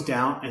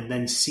down and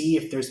then see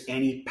if there's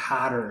any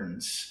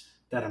patterns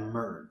that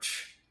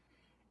emerge.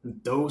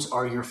 Those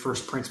are your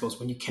first principles.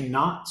 When you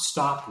cannot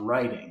stop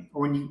writing,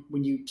 or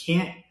when you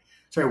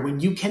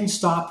can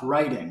stop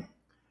writing,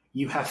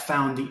 you have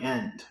found the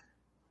end.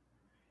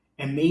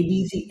 And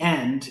maybe the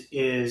end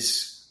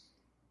is,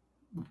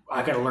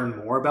 I got to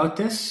learn more about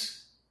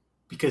this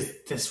because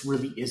this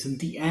really isn't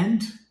the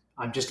end.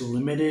 I'm just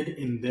limited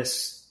in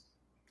this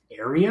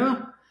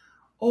area.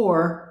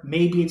 Or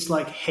maybe it's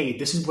like, hey,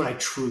 this is what I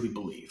truly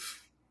believe.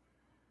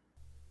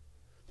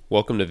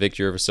 Welcome to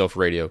Victory Over Self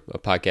Radio, a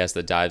podcast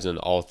that dives into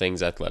all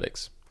things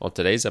athletics. On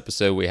today's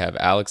episode, we have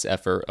Alex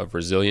Effer of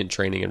Resilient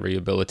Training and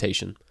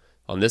Rehabilitation.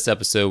 On this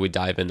episode, we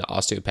dive into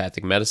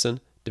osteopathic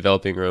medicine,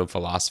 developing your own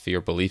philosophy or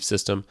belief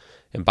system,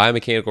 and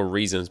biomechanical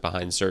reasons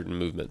behind certain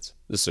movements.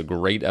 This is a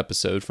great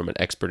episode from an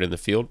expert in the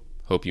field.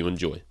 Hope you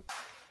enjoy.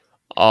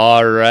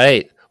 All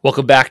right.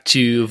 Welcome back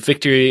to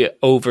Victory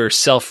Over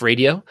Self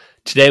Radio.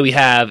 Today we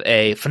have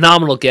a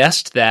phenomenal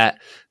guest that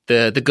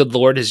the good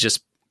Lord has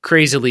just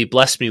crazily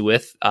blessed me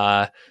with.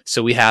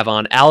 So we have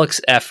on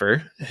Alex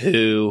Effer,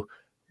 who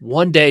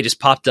one day just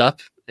popped up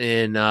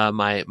in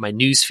my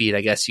news feed,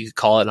 I guess you could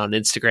call it, on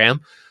Instagram.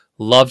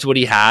 Loved what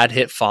he had,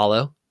 hit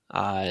follow,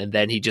 and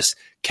then he just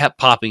kept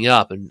popping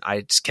up, and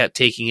I just kept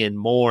taking in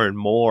more and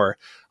more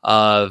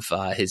of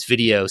his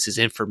videos, his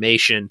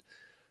information.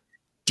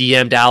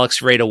 DM'd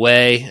Alex right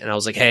away, and I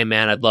was like, "Hey,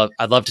 man, I'd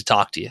love to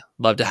talk to you.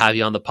 Love to have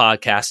you on the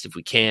podcast if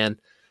we can."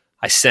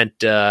 I sent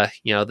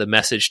the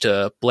message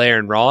to Blair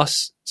and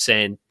Ross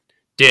saying,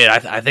 "Dude,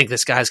 I think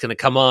this guy's going to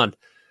come on."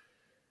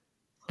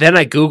 Then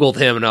I Googled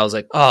him, and I was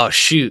like, "Oh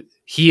shoot,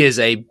 he is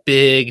a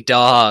big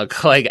dog.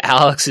 Like,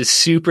 Alex is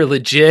super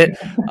legit."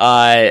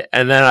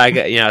 And then I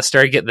got,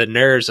 started getting the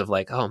nerves of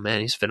like, "Oh man,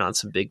 he's been on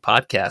some big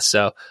podcasts."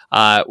 So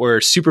we're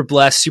super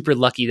blessed, super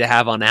lucky to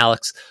have on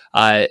Alex.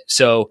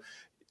 So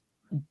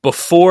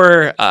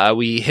before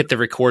we hit the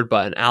record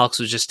button, Alex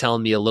was just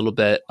telling me a little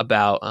bit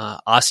about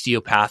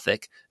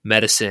osteopathic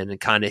medicine and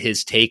kind of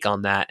his take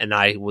on that. And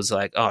I was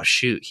like, oh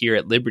shoot, here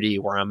at Liberty,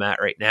 where I'm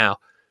at right now,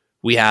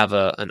 we have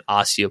an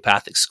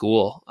osteopathic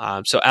school.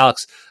 So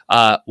Alex,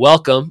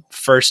 welcome.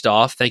 First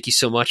off, thank you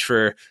so much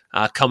for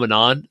coming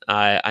on.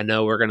 I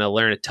know we're going to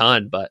learn a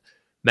ton, but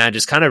man,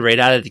 just kind of right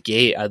out of the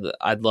gate,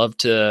 I'd love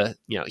to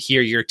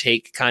hear your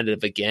take kind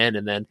of again.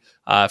 And then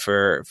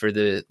for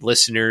the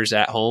listeners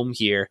at home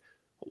here,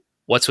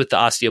 what's with the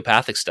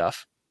osteopathic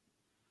stuff?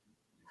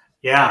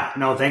 Yeah,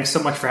 no, thanks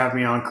so much for having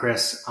me on,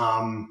 Chris.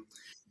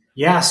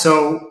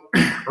 So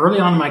early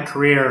on in my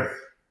career,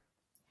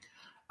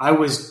 I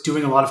was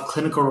doing a lot of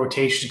clinical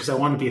rotation because I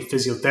wanted to be a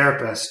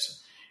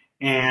physiotherapist.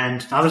 And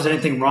not that there's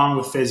anything wrong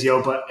with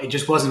physio, but it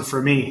just wasn't for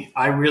me.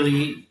 I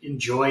really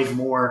enjoyed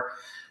more,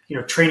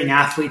 training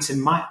athletes.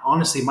 And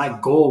my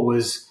goal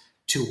was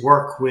to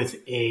work with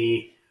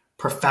a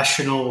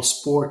professional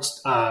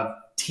sports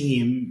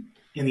team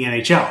in the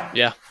NHL.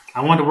 Yeah.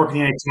 I wanted to work in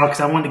the NHL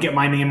because I wanted to get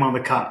my name on the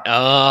cup. Oh,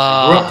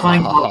 I grew up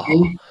playing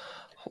hockey.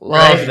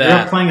 Love that. Grew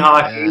up playing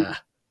hockey. Yeah.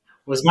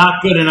 Was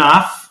not good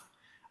enough.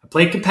 I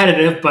played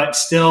competitive, but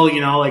still,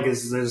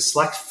 there's a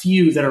select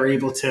few that are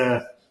able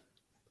to,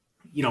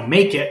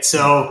 make it.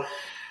 So,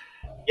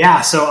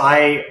 so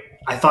I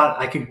thought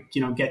I could,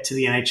 get to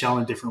the NHL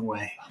in a different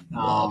way.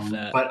 Love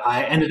that. But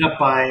I ended up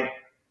by,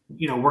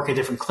 working at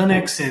different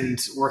clinics and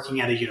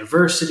working at a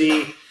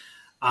university.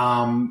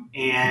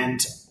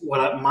 And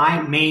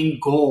my main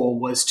goal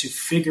was to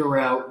figure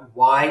out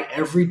why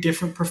every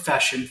different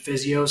profession,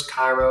 physios,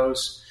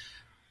 chiros,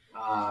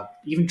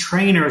 even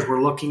trainers,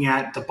 were looking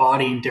at the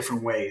body in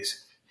different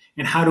ways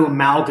and how to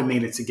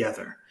amalgamate it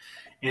together.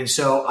 And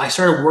so I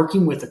started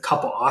working with a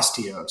couple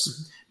osteos.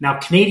 Mm-hmm. Now,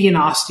 Canadian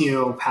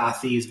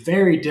osteopathy is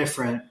very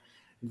different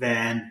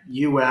than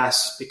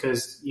U.S.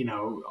 because,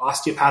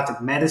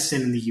 osteopathic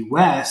medicine in the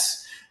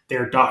U.S.,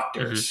 they're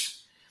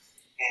doctors.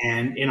 Mm-hmm.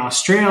 And in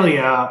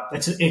Australia,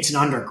 it's an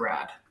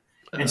undergrad.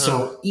 And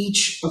so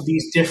each of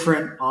these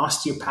different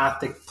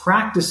osteopathic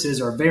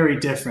practices are very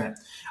different.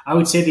 I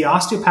would say the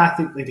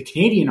osteopathic, like the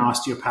Canadian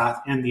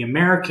osteopath and the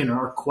American,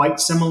 are quite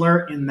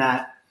similar in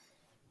that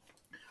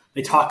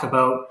they talk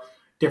about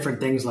different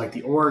things like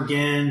the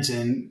organs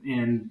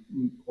and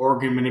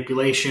organ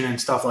manipulation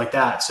and stuff like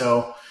that.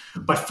 So,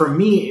 but for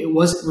me, it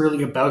wasn't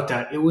really about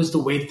that. It was the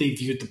way that they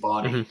viewed the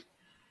body. Mm-hmm.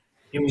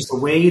 It was the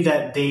way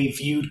that they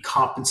viewed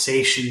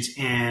compensations.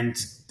 And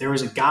there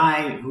was a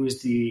guy who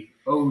was the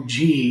OG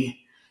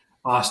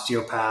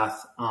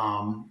osteopath,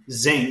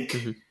 Zink.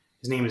 Mm-hmm.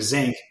 His name is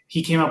Zink.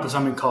 He came up with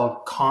something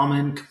called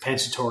common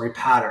compensatory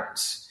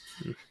patterns.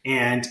 Mm-hmm.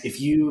 And if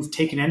you've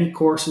taken any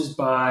courses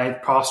by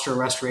the Posture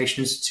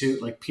Restoration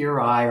Institute, like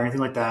PRI or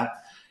anything like that,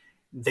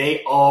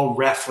 they all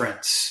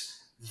reference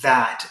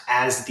that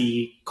as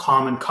the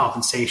common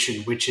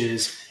compensation, which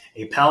is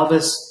a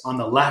pelvis on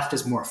the left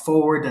is more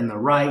forward than the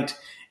right,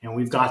 and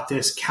we've got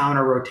this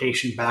counter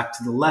rotation back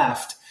to the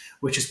left,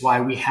 which is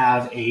why we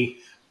have a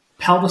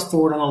pelvis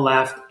forward on the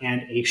left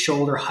and a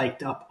shoulder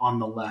hiked up on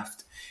the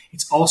left.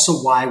 It's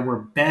also why we're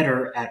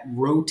better at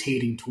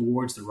rotating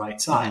towards the right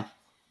side.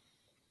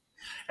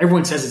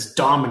 everyone says it's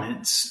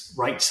dominance,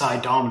 right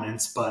side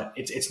dominance, but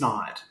it's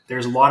not.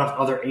 There's a lot of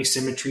other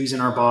asymmetries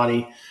in our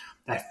body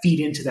that feed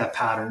into that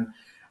pattern.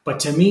 But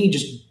to me,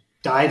 just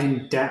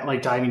diving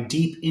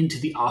deep into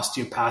the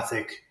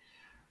osteopathic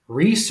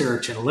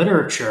research and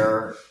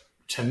literature,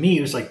 to me,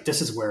 it was like,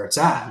 this is where it's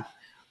at.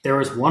 There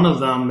was one of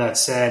them that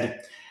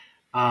said,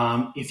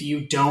 if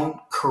you don't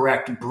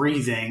correct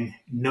breathing,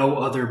 no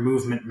other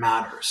movement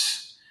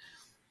matters.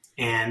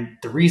 And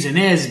the reason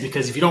is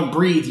because if you don't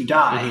breathe, you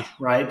die,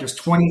 right? There's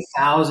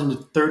 20,000 to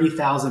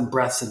 30,000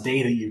 breaths a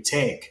day that you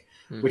take,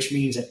 which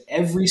means that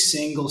every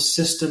single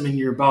system in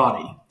your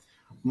body,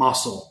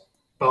 muscle,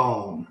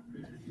 bone,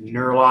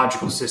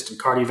 neurological system,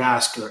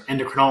 cardiovascular,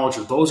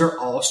 endocrinology, those are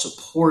all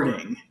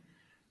supporting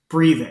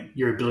breathing,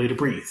 your ability to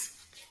breathe.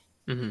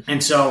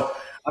 And so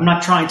I'm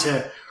not trying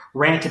to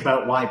rant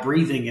about why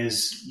breathing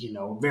is,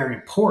 very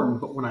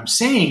important. But what I'm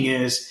saying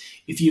is,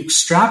 if you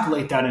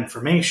extrapolate that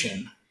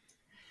information,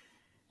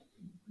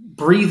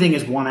 breathing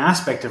is one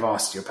aspect of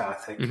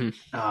osteopathic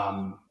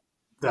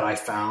that I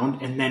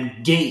found. And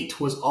then gait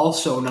was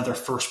also another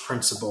first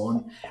principle,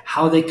 and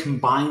how they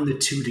combine the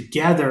two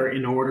together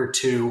in order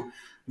to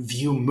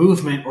view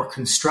movement or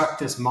construct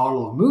this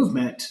model of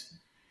movement.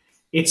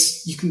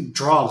 You can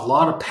draw a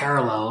lot of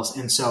parallels.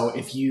 And so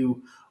if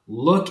you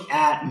look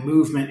at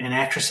movement and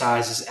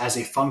exercises as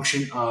a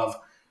function of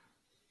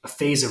a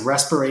phase of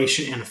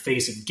respiration and a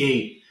phase of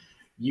gait,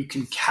 you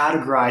can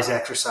categorize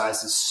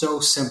exercises so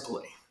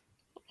simply.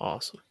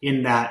 Awesome.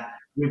 In that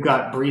we've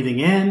got breathing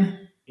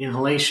in,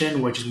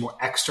 inhalation, which is more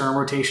external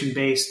rotation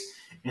based,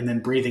 and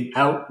then breathing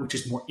out, which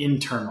is more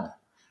internal.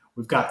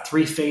 We've got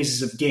 3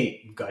 phases of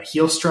gait. We've got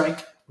heel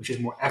strike, which is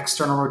more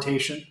external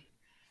rotation,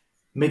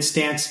 mid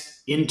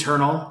stance,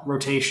 internal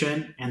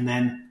rotation, and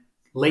then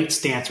late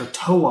stance or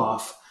toe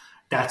off.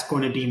 That's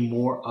going to be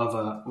more of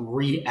a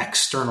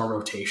external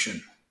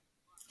rotation.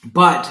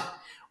 But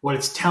what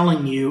it's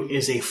telling you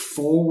is a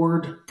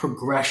forward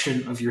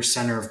progression of your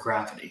center of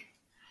gravity.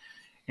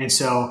 And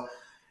so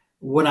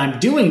what I'm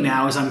doing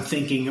now is I'm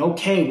thinking,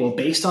 okay, well,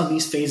 based on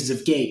these phases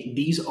of gait,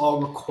 these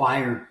all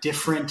require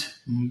different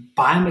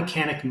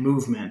biomechanic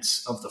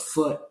movements of the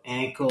foot,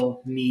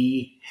 ankle,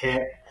 knee,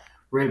 hip,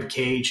 rib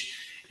cage,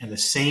 and the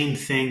same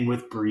thing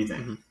with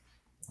breathing.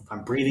 If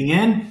I'm breathing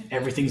in,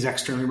 everything's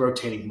externally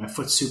rotating. My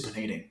foot's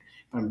supinating.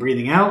 If I'm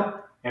breathing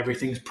out,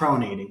 everything's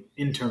pronating,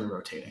 internally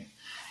rotating.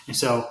 And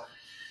so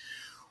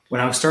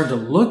when I was starting to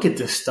look at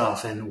this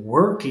stuff and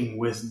working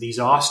with these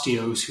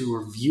osteos who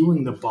were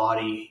viewing the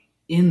body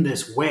in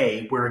this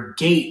way, where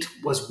gait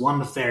was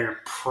one of their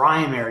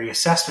primary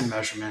assessment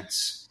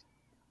measurements,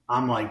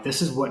 I'm like,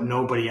 this is what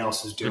nobody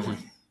else is doing.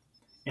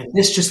 And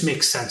this just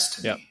makes sense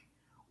to me.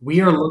 We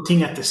are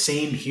looking at the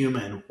same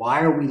human.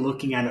 Why are we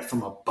looking at it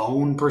from a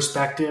bone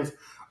perspective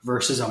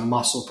versus a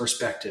muscle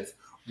perspective?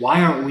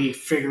 Why aren't we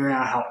figuring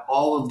out how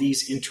all of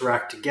these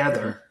interact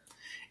together?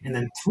 And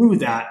then through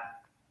that,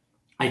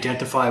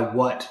 identify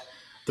what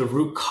the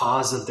root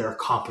cause of their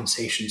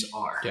compensations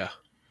are. Yeah.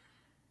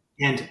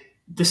 And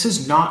this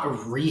is not a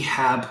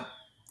rehab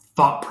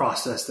thought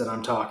process that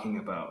I'm talking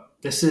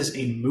about. This is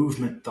a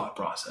movement thought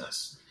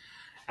process.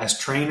 As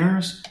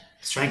trainers,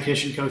 strength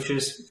conditioning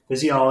coaches,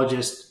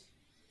 physiologists,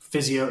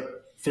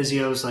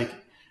 physios, like,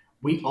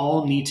 we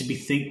all need to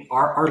be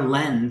our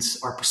lens,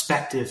 our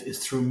perspective is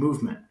through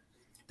movement.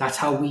 That's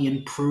how we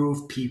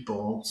improve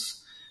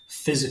people's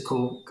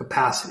physical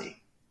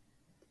capacity,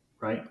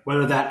 right?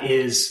 Whether that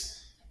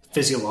is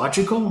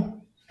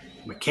physiological,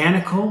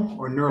 mechanical,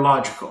 or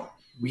neurological.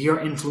 We are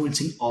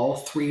influencing all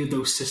 3 of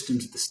those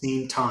systems at the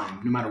same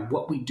time, no matter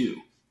what we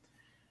do.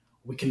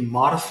 We can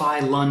modify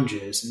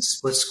lunges and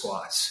split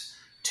squats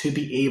to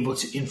be able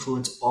to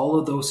influence all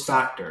of those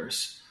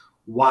factors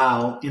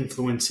while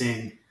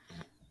influencing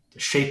the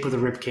shape of the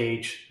rib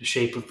cage, the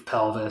shape of the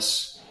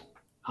pelvis,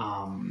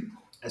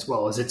 as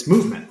well as its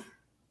movement,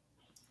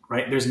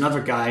 right? There's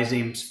another guy, his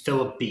name's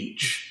Philip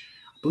Beach.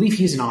 I believe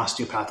he's an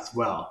osteopath as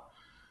well.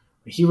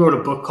 He wrote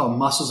a book called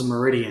Muscles and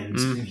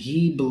Meridians, and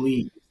he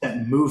believed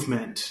that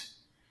movement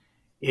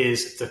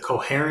is the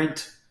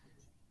coherent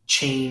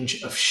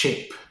change of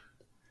shape.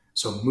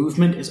 So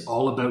movement is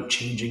all about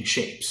changing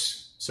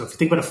shapes. So if you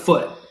think about a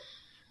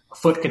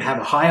foot can have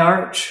a high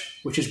arch,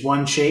 which is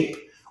one shape,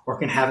 or it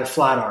can have a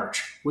flat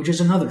arch, which is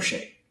another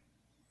shape.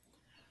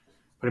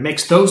 But it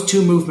makes those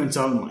 2 movements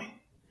only.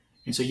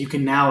 And so you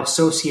can now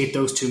associate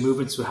those 2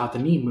 movements with how the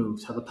knee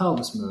moves, how the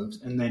pelvis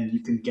moves, and then you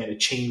can get a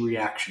chain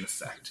reaction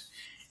effect.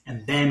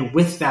 And then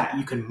with that,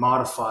 you can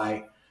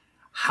modify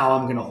how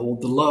I'm going to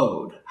hold the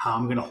load, how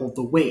I'm going to hold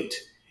the weight.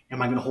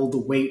 Am I going to hold the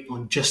weight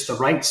on just the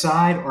right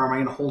side, or am I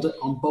going to hold it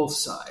on both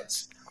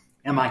sides?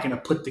 Am I going to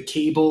put the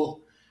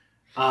cable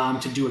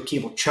to do a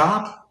cable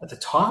chop at the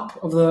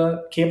top of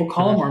the cable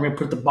column, or I'm going to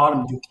put it at the bottom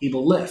and do a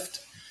cable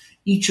lift?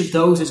 Each of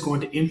those is going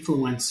to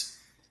influence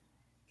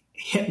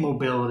hip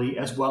mobility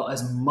as well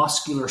as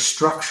muscular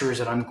structures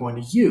that I'm going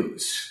to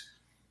use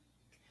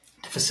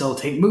to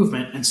facilitate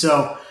movement. And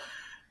so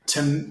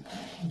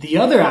the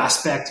other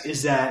aspect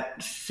is that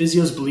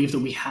osteos believe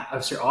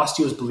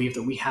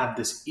that we have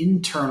this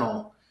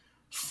internal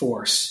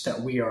force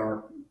that we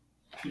are,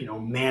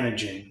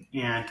 managing.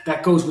 And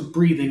that goes with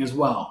breathing as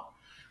well.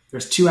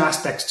 There's two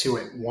aspects to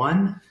it.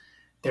 One,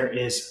 there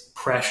is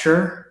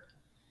pressure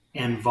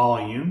and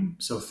volume.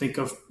 So think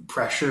of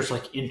pressures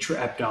like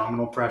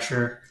intra-abdominal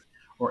pressure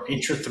or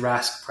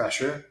intrathoracic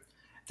pressure.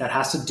 That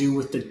has to do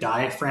with the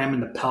diaphragm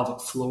and the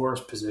pelvic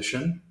floor's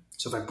position.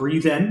 So if I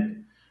breathe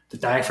in, the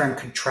diaphragm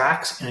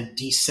contracts and it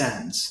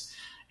descends.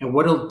 And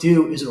what it'll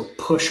do is it'll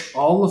push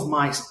all of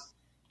my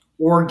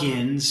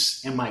organs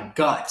and my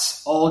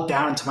guts all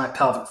down into my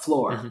pelvic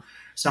floor. Mm-hmm.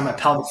 So my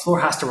pelvic floor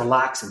has to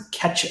relax and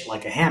catch it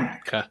like a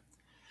hammock. Okay.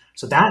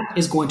 So that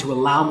is going to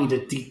allow me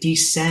to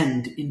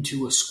descend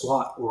into a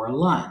squat or a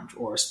lunge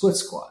or a split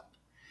squat.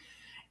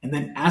 And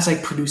then as I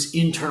produce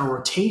internal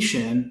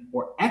rotation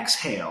or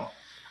exhale,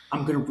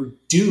 I'm going to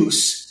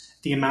reduce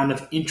the amount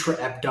of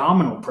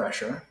intra-abdominal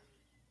pressure.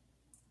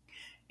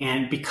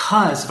 And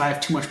because if I have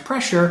too much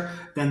pressure,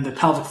 then the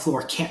pelvic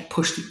floor can't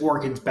push the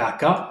organs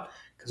back up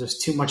because there's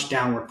too much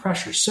downward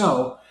pressure.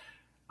 So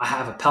I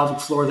have a pelvic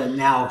floor that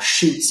now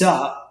shoots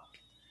up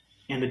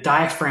and a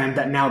diaphragm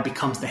that now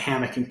becomes the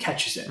hammock and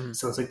catches it. Mm-hmm.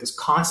 So it's like this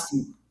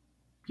constant,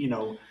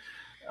 throw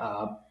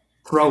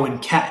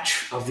and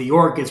catch of the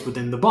organs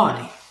within the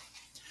body.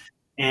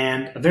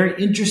 And a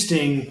very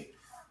interesting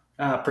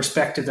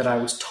perspective that I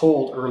was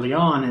told early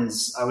on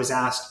is I was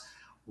asked,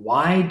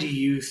 why do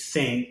you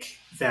think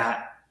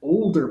that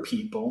older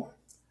people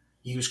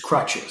use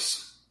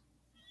crutches?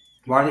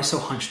 Why are they so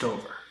hunched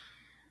over?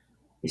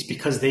 It's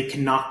because they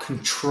cannot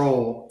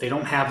control, they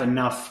don't have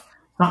enough,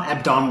 not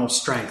abdominal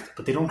strength,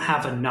 but they don't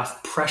have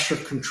enough pressure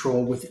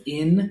control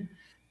within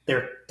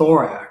their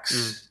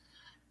thorax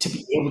to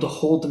be able to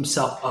hold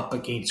themselves up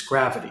against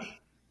gravity.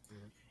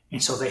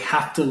 And so they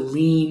have to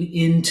lean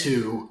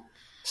into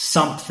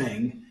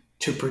something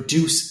to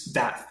produce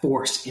that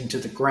force into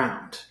the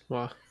ground.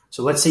 Wow.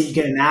 So let's say you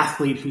get an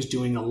athlete who's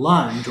doing a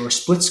lunge or a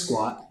split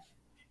squat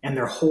and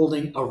they're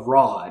holding a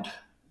rod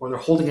or they're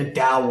holding a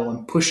dowel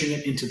and pushing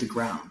it into the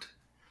ground.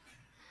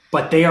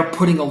 But they are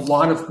putting a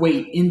lot of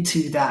weight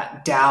into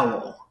that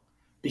dowel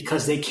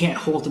because they can't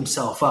hold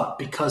themselves up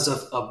because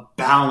of a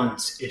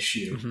balance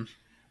issue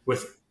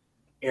with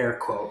air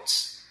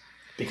quotes.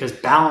 Because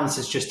balance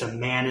is just a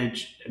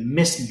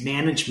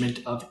mismanagement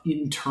of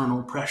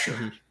internal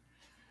pressure.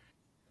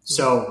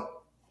 So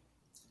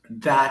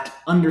that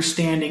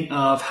understanding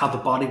of how the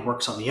body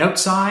works on the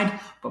outside,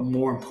 but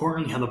more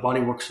importantly, how the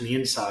body works on the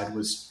inside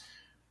was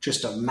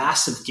just a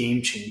massive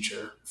game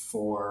changer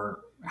for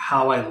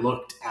how I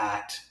looked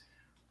at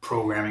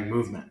programming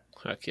movement.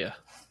 Heck yeah.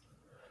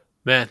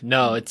 Man,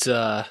 no, it's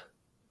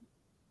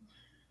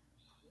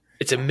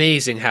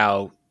amazing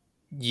how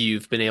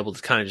you've been able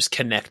to kind of just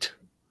connect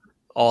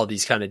all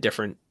these kind of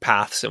different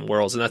paths and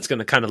worlds. And that's going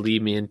to kind of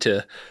lead me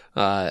into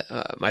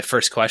my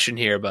first question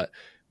here. But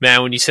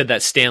man, when you said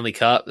that Stanley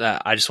Cup,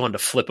 I just wanted to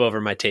flip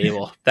over my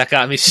table. That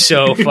got me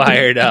so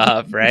fired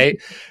up, right?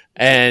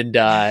 And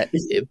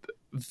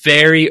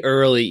very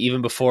early,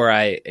 even before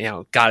I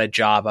got a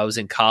job, I was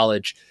in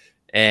college,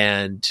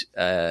 and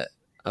a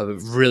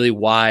really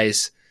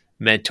wise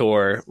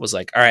mentor was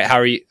like, all right, how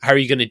are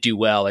you going to do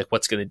well? Like,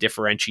 what's going to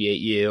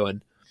differentiate you?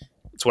 And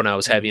it's when I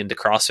was heavy into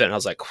CrossFit, and I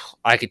was like,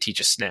 I could teach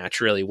a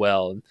snatch really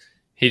well. And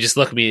he just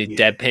looked at me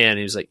deadpan, and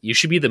he was like, you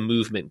should be the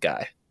movement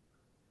guy.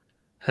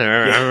 And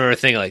I remember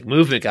thinking, like,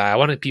 movement guy, I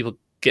want to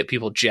get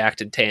people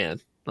jacked and tan.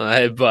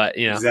 But,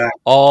 exactly.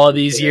 All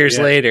these years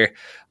later,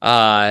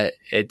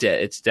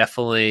 it's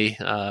definitely,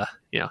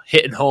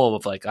 hitting home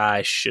of like,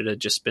 I should have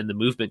just been the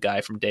movement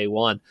guy from day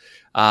one.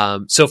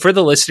 So for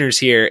the listeners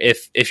here,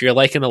 if you're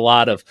liking a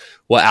lot of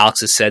what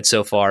Alex has said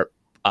so far,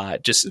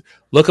 just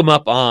look him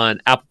up on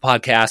Apple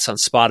Podcasts, on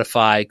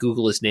Spotify,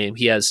 Google his name.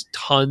 He has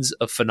tons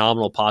of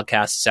phenomenal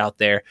podcasts out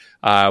there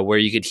where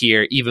you could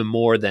hear even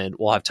more than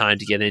we'll have time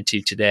to get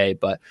into today.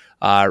 But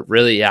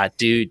really,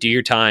 do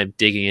your time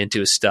digging into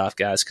his stuff,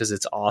 guys, because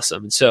it's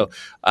awesome. And so,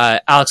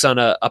 Alex, on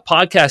a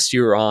podcast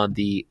you were on,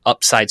 the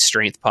Upside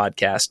Strength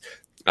podcast,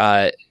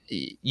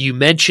 you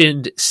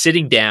mentioned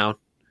sitting down.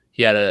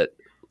 You had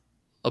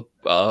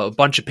a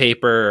bunch of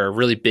paper, or a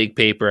really big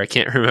paper. I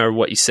can't remember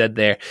what you said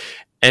there.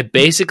 And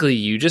basically,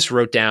 you just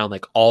wrote down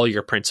like all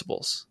your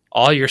principles,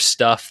 all your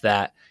stuff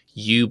that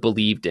you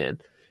believed in.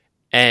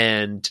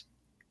 And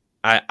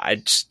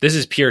I just, this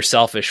is pure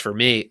selfish for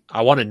me.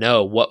 I want to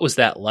know, what was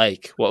that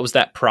like? What was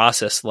that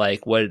process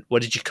like? What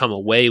did you come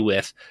away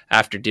with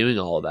after doing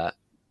all of that?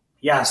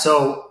 Yeah,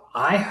 so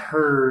I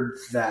heard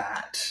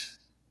that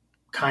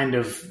kind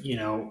of,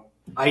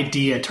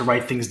 idea to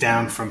write things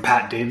down from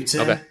Pat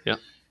Davidson. Okay, yeah.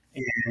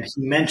 And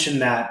he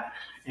mentioned that,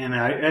 and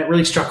it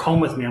really struck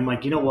home with me. I'm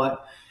like, you know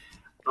what?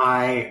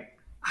 I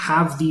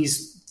have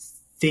these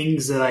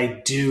things that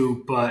I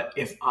do, but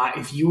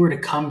if you were to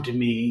come to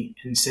me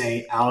and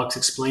say, Alex,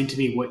 explain to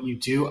me what you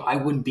do, I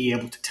wouldn't be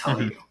able to tell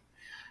you,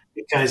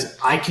 because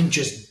I can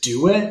just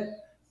do it,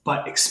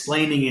 but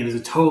explaining it is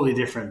a totally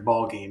different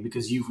ballgame,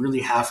 because you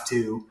really have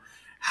to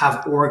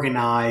have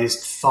organized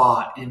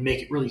thought and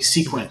make it really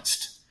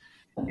sequenced.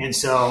 And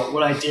so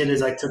what I did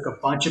is I took a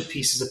bunch of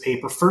pieces of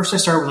paper. First, I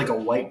started with like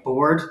a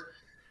whiteboard,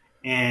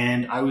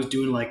 and I was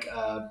doing like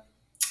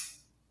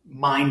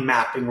mind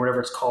mapping,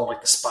 whatever it's called,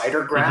 like the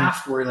spider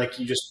graph, where like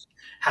you just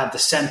have the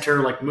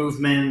center like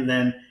movement, and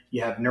then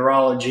you have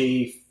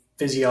neurology,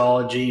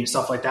 physiology, and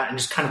stuff like that, and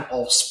just kind of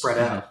all spread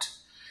out.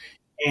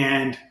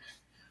 And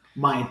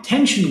my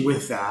intention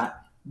with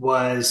that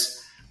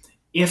was,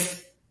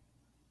 if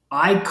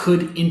I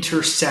could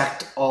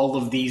intersect all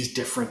of these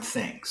different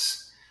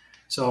things.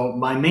 So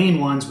my main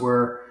ones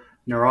were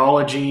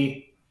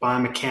neurology,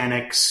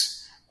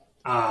 biomechanics,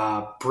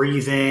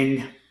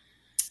 breathing,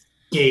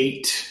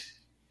 gait,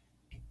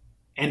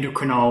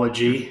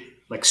 endocrinology,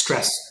 like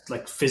stress,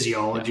 like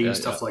physiology and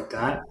stuff like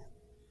that.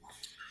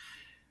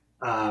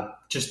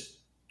 Just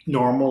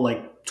normal,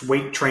 like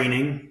weight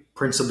training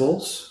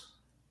principles,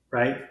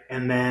 right?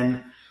 And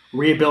then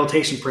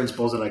rehabilitation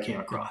principles that I came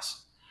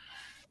across.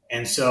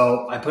 And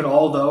so I put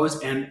all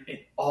those, and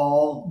it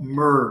all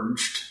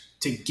merged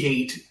to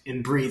gait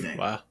and breathing.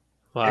 Wow.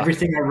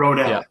 Everything I wrote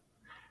out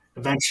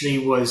eventually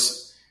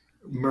was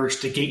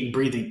merged to gait and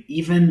breathing.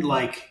 Even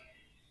like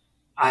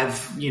I've,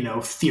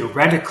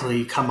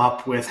 theoretically come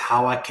up with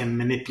how I can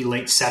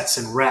manipulate sets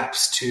and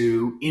reps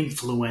to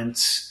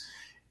influence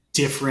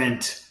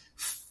different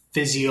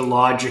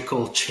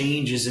physiological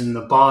changes in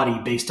the body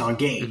based on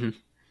gait.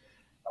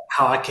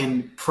 How I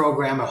can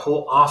program a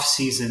whole off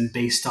season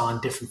based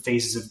on different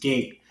phases of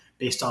gait,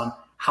 based on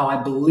how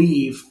I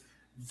believe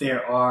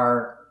there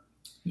are,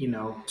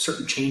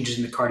 certain changes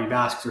in the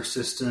cardiovascular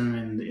system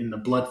and in the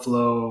blood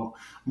flow,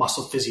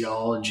 muscle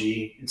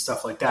physiology, and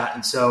stuff like that.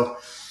 And so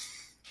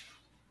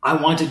I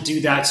want to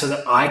do that so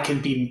that I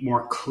can be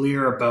more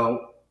clear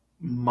about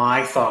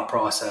my thought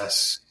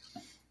process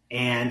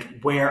and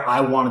where I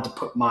wanted to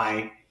put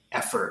my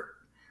effort.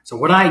 So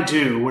what I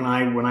do when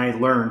I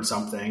learn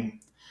something,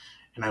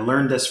 and I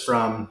learned this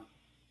from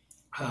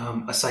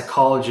a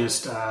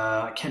psychologist,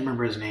 I can't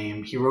remember his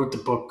name. He wrote the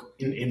book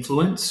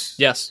Influence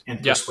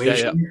and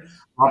Persuasion.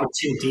 Robert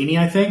Cialdini,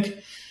 I think.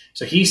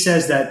 So he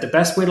says that the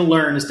best way to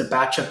learn is to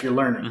batch up your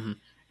learning.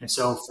 And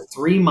so for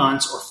 3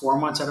 months or 4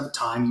 months at a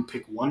time, you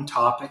pick one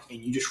topic and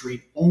you just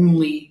read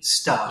only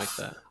stuff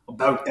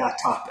about that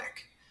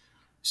topic.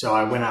 So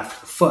I went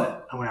after the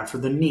foot, I went after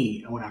the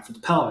knee, I went after the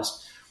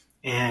pelvis.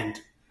 And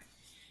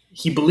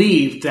he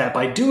believed that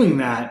by doing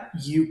that,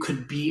 you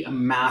could be a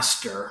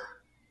master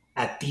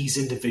at these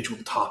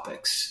individual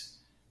topics.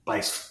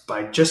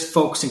 By just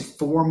focusing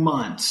 4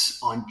 months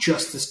on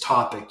just this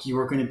topic, you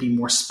are going to be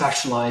more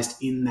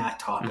specialized in that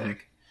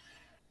topic.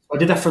 I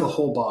did that for the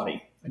whole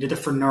body. I did that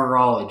for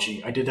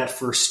neurology. I did that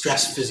for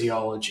stress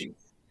physiology,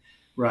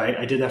 right?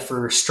 I did that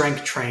for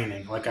strength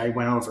training. Like I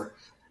went over,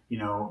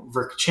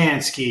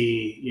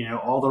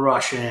 Verkhchansky, all the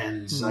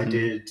Russians. I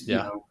did,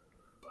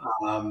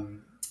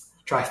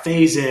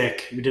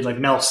 triphasic. We did like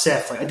Mel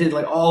Sif. Like I did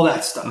like all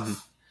that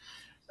stuff.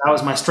 That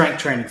was my strength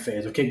training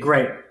phase. Okay,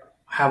 great.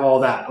 I have all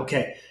that.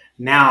 Okay,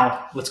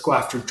 now let's go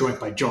after joint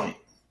by joint,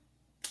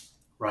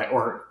 right?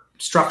 Or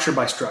structure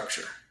by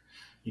structure.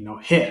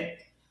 Hip,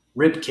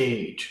 rib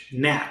cage,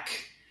 neck,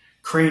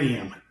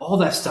 cranium, all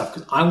that stuff.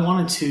 Because I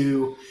wanted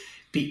to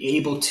be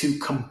able to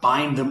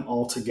combine them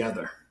all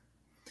together.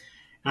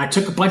 And I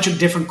took a bunch of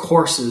different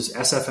courses: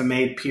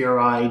 SFMA,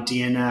 PRI,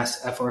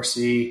 DNS,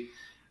 FRC,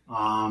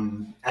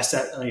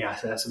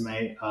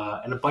 SMA,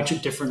 and a bunch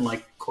of different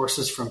like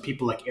courses from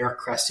people like Eric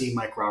Cressy,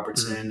 Mike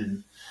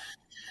Robertson,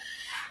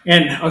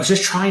 and I was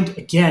just trying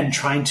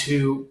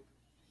to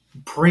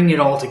bring it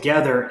all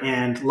together.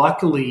 And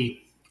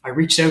luckily, I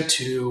reached out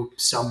to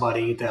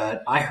somebody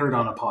that I heard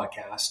on a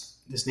podcast.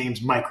 His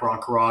name's Mike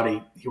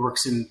Roncarati. He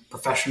works in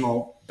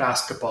professional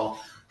basketball.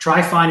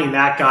 Try finding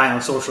that guy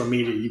on social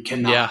media. You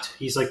cannot. Yeah.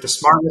 He's like the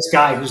smartest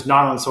guy who's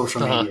not on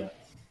social media.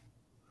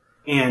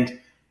 And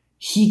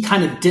he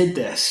kind of did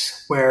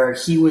this where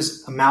he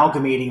was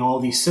amalgamating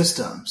all these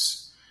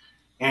systems.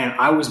 And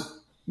I was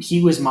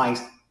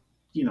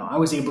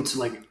able to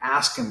like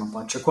ask him a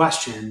bunch of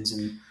questions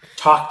and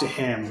talk to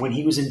him when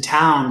he was in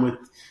town with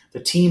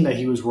the team that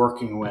he was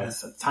working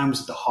with. At the time it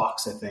was the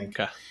Hawks, I think.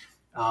 Okay.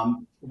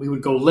 We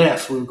would go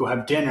lift, we would go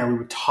have dinner, we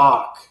would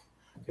talk,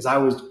 because I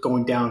was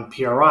going down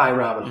PRI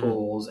rabbit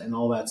holes and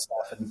all that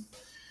stuff. And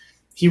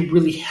he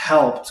really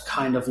helped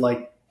kind of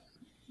like,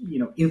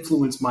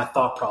 influence my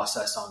thought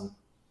process on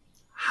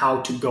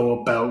how to go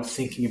about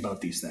thinking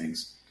about these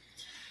things.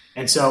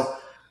 And so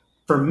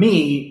for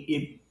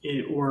me,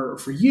 or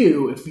for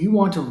you, if you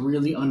want to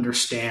really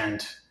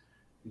understand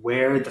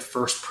where the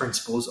first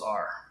principles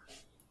are,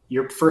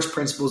 your first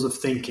principles of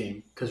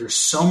thinking, because there's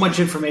so much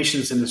information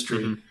in this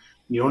industry,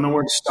 you don't know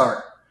where to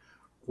start.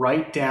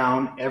 Write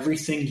down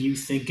everything you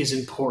think is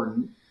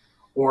important,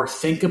 or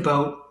think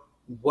about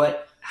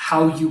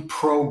how you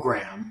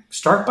program.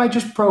 Start by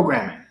just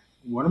programming.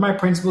 What are my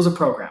principles of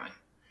programming?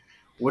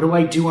 What do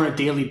I do on a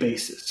daily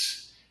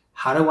basis?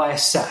 How do I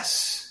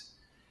assess?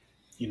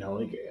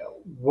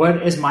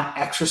 What is my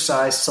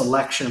exercise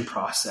selection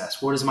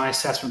process? What is my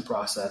assessment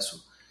process?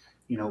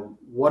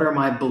 What are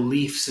my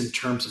beliefs in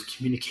terms of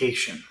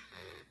communication?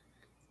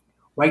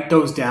 Write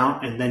those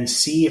down and then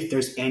see if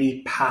there's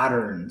any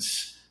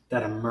patterns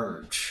that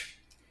emerge.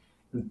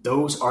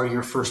 those are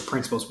your first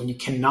principles. When you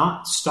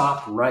cannot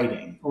stop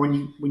writing, or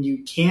when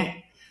you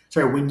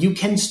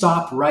can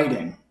stop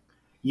writing,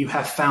 you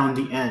have found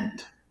the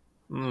end.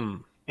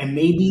 Mm. And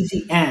maybe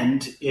the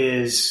end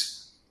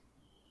is,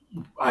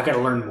 I got to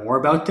learn more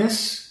about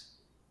this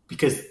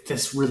because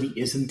this really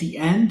isn't the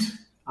end.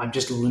 I'm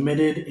just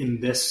limited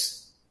in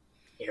this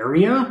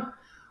area.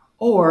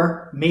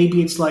 Or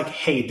maybe it's like,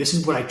 hey, this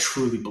is what I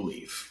truly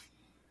believe.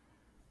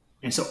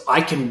 And so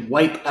I can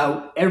wipe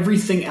out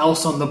everything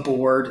else on the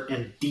board,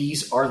 and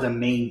these are the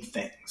main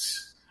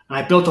things. And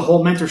I built a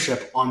whole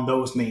mentorship on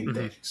those main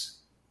things.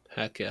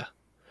 Heck yeah.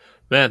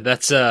 Man,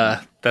 that's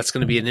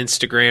going to be an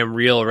Instagram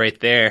reel right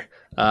there.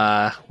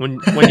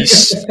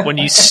 When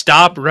you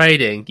stop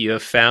writing, you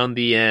have found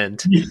the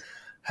end.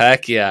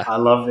 Heck yeah. I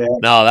love that.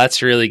 No,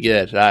 that's really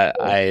good.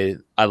 I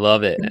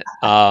love it.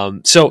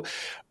 So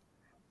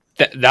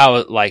that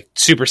was like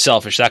super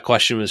selfish. That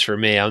question was for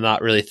me. I'm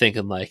not really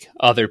thinking like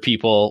other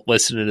people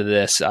listening to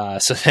this.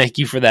 So thank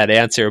you for that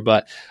answer.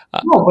 But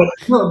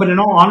but in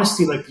all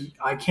honesty, like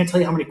I can't tell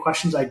you how many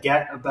questions I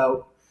get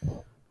about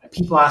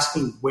people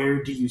asking,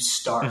 where do you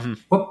start? Mm-hmm.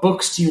 What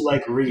books do you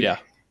like reading? Yeah.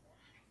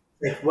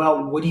 Like,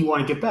 well, what do you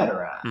want to get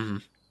better at?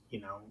 Mm-hmm.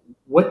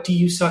 What do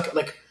you suck at?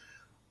 Like,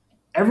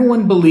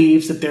 everyone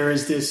believes that there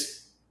is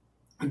this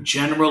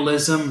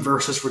generalism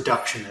versus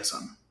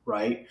reductionism,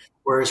 right?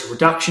 Whereas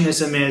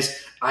reductionism is,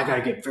 I got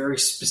to get very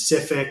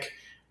specific.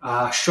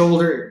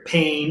 Shoulder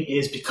pain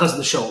is because of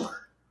the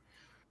shoulder,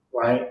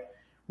 right?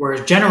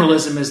 Whereas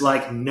generalism is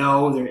like,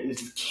 no, it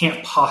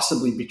can't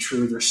possibly be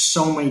true. There's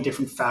so many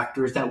different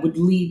factors that would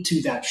lead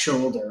to that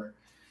shoulder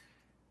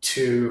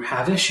to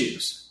have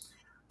issues.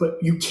 But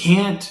you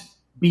can't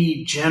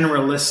be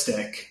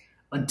generalistic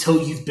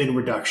until you've been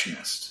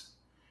reductionist.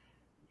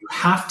 You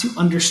have to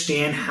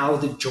understand how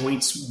the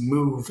joints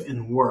move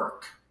and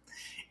work.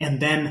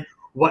 And then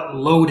what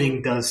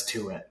loading does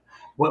to it,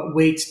 what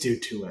weights do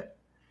to it,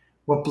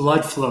 what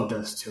blood flow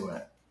does to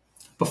it.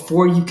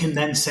 Before you can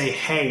then say,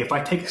 hey, if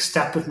I take a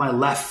step with my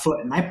left foot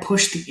and I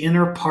push the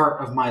inner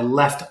part of my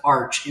left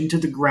arch into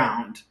the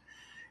ground,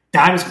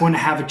 that is going to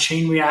have a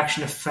chain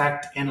reaction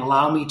effect and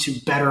allow me to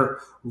better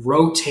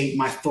rotate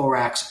my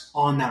thorax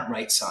on that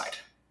right side.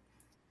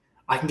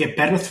 I can get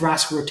better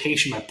thoracic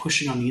rotation by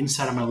pushing on the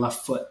inside of my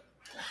left foot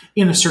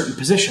in a certain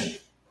position.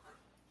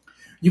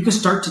 You can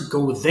start to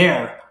go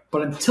there,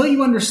 but until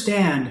you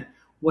understand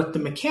what the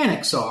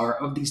mechanics are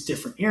of these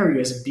different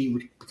areas and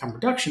become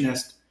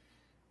reductionist,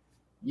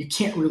 you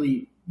can't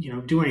really,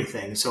 do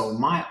anything. So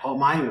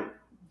my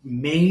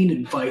main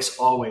advice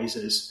always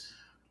is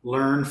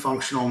learn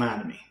functional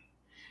anatomy.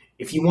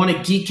 If you want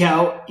to geek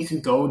out, you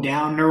can go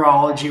down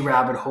neurology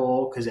rabbit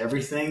hole because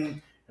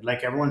everything,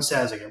 like everyone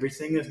says, like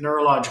everything is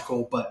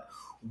neurological, but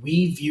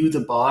we view the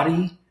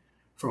body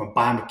from a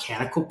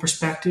biomechanical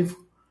perspective.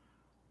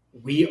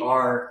 We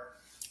are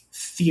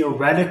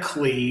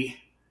theoretically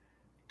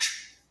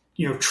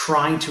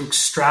trying to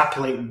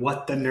extrapolate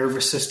what the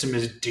nervous system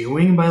is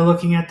doing by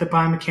looking at the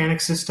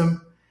biomechanics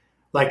system.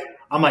 Like,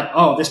 I'm like,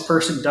 oh, this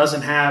person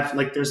doesn't have,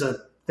 like, there's a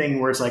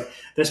thing where it's like,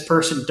 this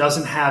person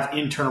doesn't have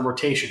internal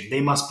rotation. They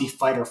must be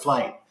fight or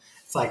flight.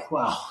 It's like,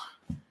 well,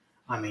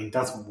 I mean,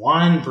 that's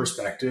one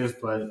perspective,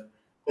 but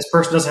this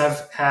person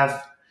doesn't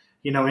have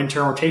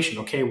internal rotation.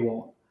 Okay,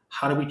 well,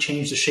 how do we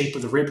change the shape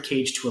of the rib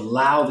cage to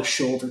allow the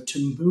shoulder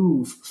to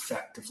move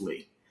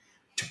effectively,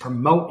 to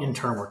promote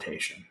internal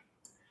rotation?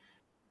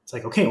 It's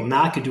like, okay, well,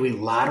 now I could do a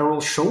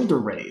lateral shoulder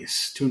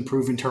raise to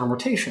improve internal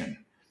rotation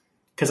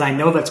because I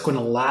know that's going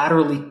to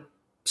laterally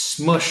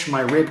smush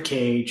my rib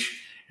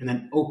cage and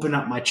then open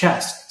up my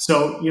chest.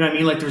 So, you know what I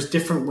mean? Like, there's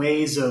different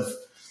ways of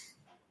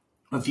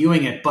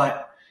viewing it,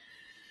 but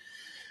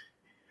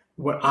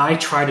what I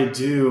try to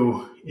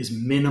do is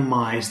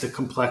minimize the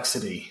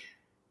complexity.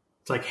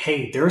 It's like,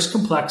 hey, there's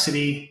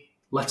complexity.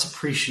 Let's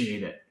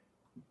appreciate it.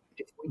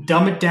 If we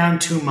dumb it down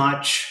too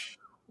much,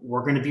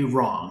 we're going to be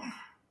wrong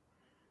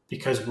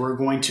because we're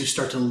going to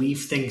start to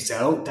leave things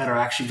out that are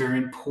actually very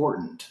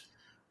important.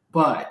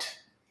 But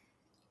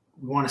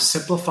we want to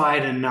simplify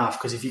it enough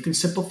because if you can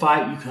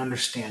simplify it, you can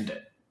understand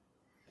it.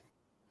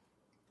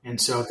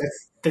 And so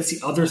that's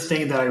the other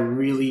thing that I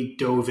really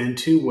dove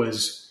into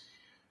was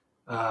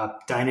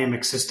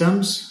dynamic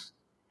systems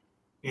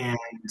and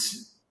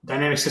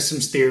dynamic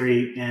systems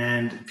theory.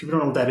 And if people don't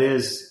know what that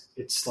is,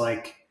 it's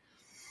like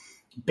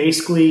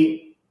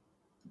basically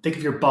think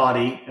of your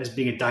body as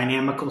being a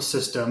dynamical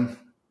system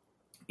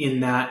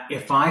in that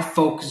if I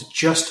focus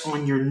just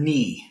on your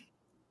knee,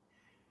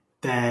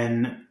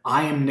 then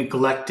I am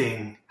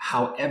neglecting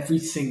how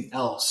everything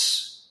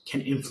else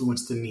can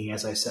influence the knee,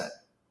 as I said,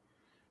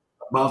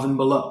 above and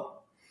below.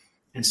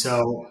 And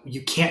so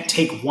you can't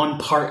take one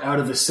part out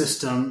of the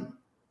system.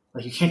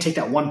 Like, you can't take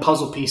that one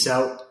puzzle piece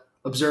out,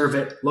 observe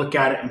it, look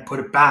at it, and put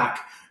it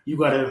back. You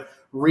got to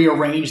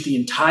rearrange the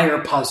entire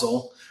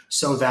puzzle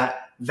so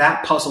that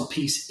that puzzle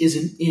piece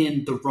isn't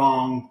in the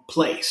wrong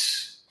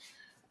place,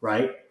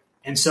 right?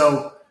 And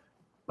so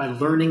by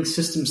learning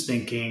systems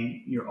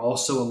thinking, you're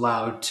also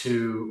allowed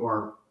to,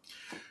 or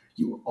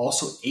you are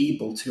also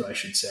able to, I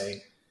should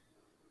say,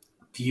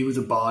 view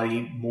the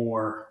body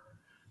more.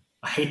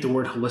 I hate the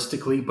word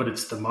holistically, but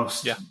it's the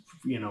most,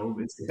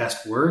 it's the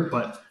best word,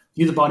 but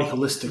view the body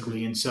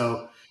holistically. And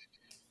so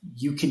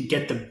you can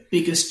get the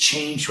biggest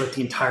change with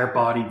the entire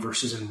body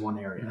versus in one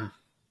area. Mm-hmm.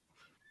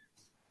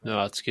 No,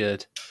 that's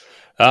good.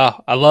 Oh,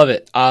 I love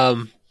it.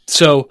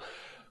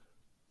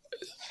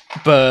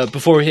 But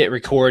before we hit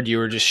record, you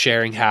were just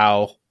sharing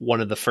how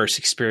one of the first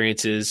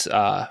experiences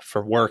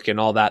for work and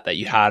all that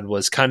you had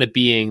was kind of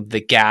being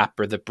the gap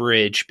or the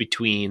bridge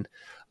between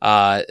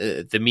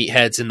the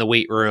meatheads in the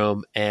weight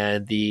room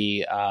and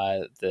the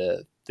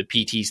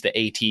PTs, the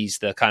ATs,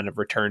 the kind of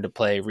return to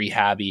play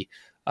rehabby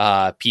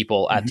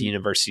people at the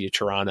University of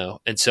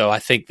Toronto. And so I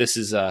think this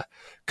is a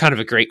kind of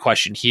a great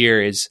question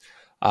here is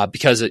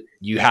because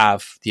you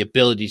have the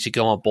ability to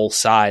go on both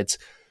sides.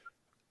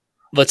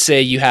 Let's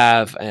say you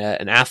have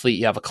an athlete,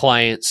 you have a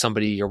client,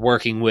 somebody you're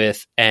working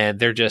with, and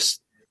they're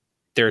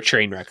a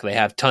train wreck. They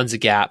have tons of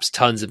gaps,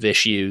 tons of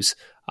issues.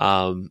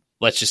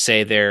 Let's just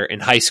say they're in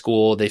high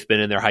school. They've been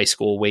in their high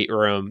school weight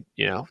room,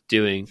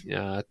 doing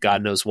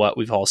God knows what.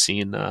 We've all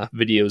seen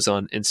videos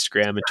on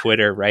Instagram and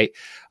Twitter, right?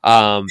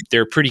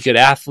 They're a pretty good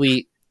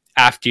athlete.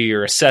 After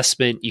your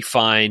assessment, you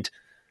find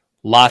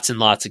lots and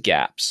lots of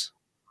gaps.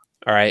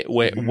 All right.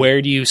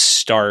 Where do you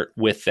start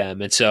with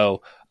them? And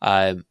so,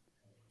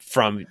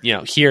 from,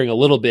 hearing a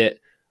little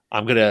bit,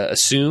 I'm going to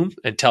assume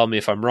and tell me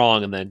if I'm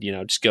wrong and then,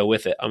 just go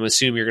with it. I'm going to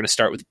assume you're going to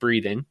start with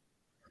breathing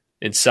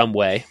in some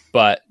way,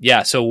 but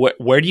yeah. So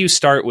where do you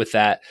start with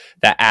that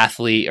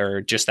athlete or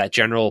just that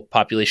general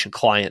population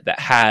client that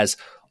has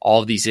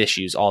all of these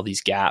issues, all these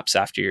gaps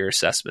after your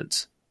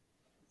assessments?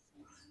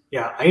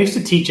 Yeah. I used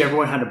to teach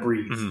everyone how to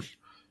breathe. Mm-hmm.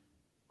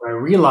 What I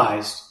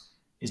realized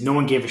is no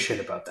one gave a shit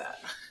about that.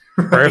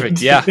 Right?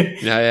 Perfect. Yeah.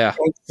 Yeah.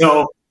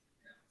 So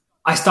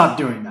I stopped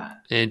doing that.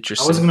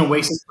 Interesting. I wasn't going to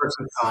waste this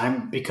person's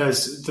time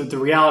because the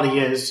reality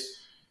is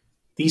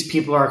these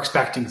people are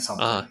expecting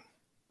something.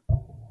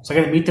 So I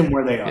got to meet them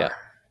where they are. Yeah.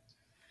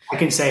 I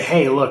can say,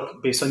 hey,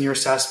 look, based on your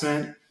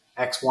assessment,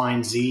 X, Y,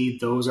 and Z,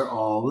 those are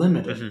all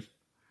limited,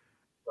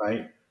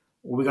 right?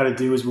 What we got to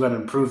do is we got to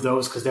improve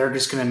those because they're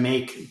just going to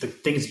make the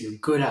things that you're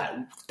good at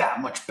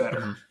that much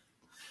better.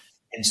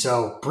 And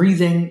so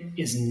breathing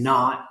is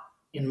not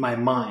in my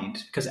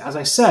mind because, as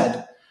I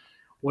said,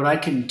 what I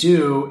can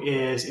do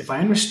is if I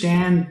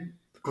understand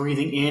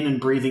breathing in and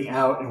breathing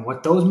out and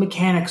what those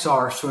mechanics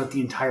are throughout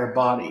the entire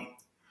body,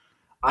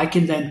 I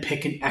can then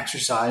pick an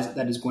exercise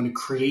that is going to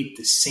create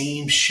the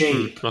same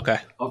shape of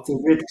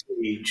the rib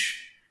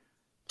cage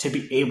to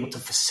be able to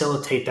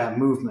facilitate that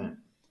movement.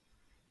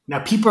 Now,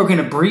 people are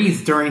going to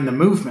breathe during the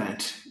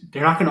movement.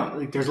 They're not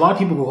going to, there's a lot of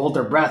people who hold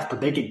their breath,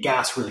 but they get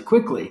gassed really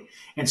quickly.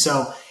 And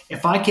so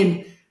if I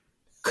can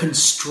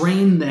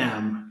constrain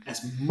them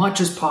as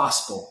much as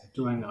possible,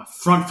 doing a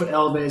front foot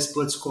elevated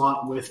split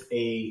squat with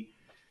a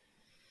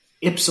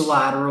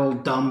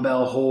ipsilateral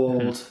dumbbell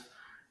hold,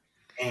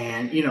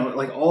 and,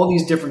 like all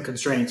these different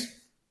constraints,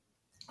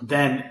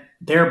 then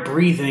their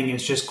breathing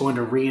is just going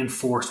to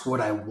reinforce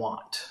what I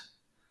want.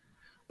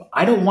 But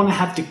I don't want to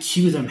have to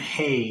cue them,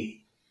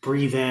 hey,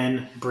 breathe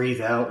in,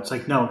 breathe out. It's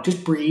like, no,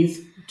 just breathe.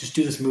 Just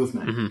do this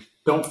movement.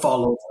 Don't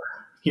fall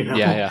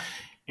over,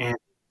 and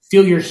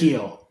feel your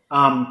heel.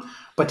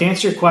 But to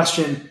answer your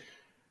question,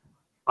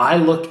 I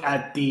look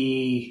at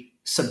the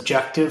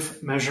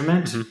subjective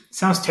measurement. It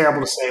sounds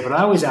terrible to say, but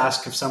I always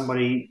ask if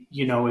somebody,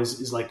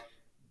 is like,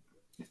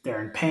 if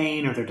they're in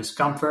pain or their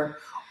discomfort,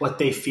 what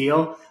they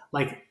feel.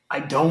 Like,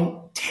 I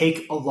don't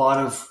take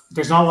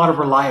there's not a lot of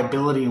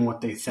reliability in what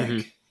they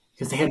think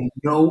because they have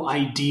no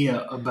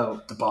idea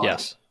about the body.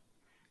 Yes.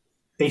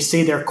 They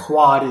say their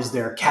quad is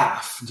their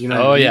calf. Do you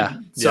know what I mean? Yeah.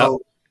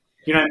 So,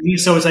 you know what I mean?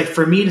 So it's like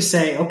for me to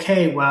say,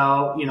 okay,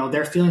 well,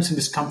 they're feeling some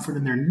discomfort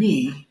in their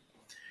knee,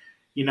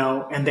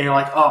 and they're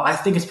like, oh, I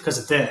think it's because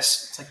of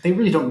this. It's like they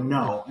really don't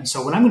know. And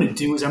so what I'm going to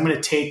do is I'm going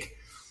to take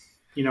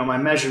my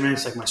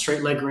measurements, like my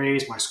straight leg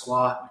raise, my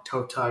squat, my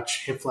toe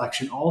touch, hip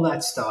flexion, all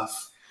that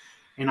stuff.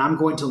 And I'm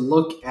going to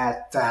look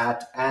at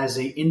that as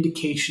an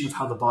indication of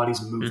how the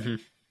body's moving.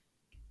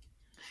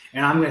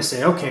 And I'm going to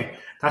say, okay,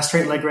 that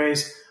straight leg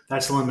raise,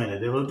 that's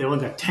limited. They've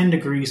only got 10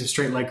 degrees of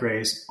straight leg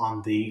raise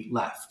on the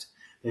left.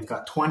 They've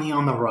got 20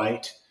 on the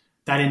right.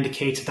 That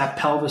indicates that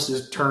pelvis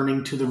is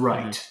turning to the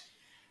right.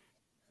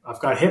 I've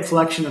got hip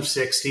flexion of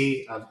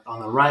 60 on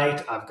the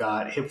right. I've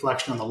got hip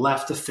flexion on the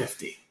left of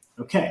 50.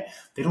 Okay,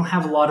 they don't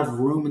have a lot of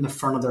room in the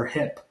front of their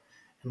hip.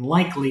 And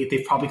likely,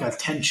 they've probably got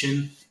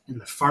tension in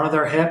the front of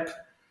their hip.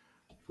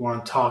 If you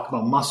want to talk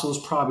about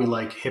muscles, probably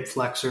like hip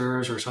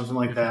flexors or something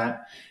like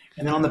that.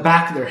 And then on the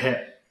back of their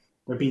hip,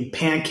 they're being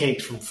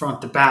pancaked from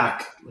front to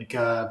back, like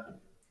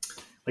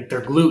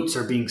their glutes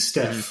are being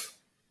stiff.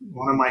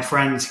 One of my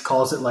friends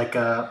calls it like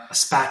a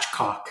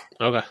spatchcock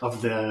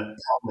of the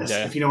pelvis.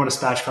 Yeah. If you know what a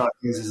spatchcock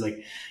is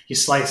like you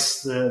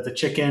slice the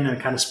chicken and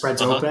it kind of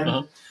spreads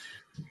open.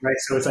 Right.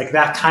 So it's like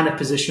that kind of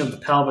position of the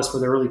pelvis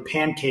where they're really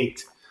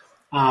pancaked.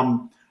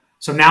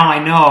 So now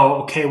I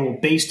know, okay, well,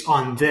 based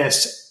on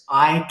this,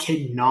 I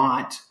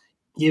cannot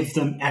give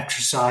them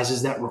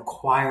exercises that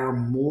require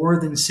more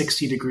than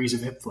 60 degrees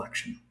of hip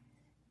flexion.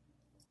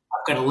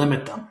 I've got to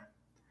limit them.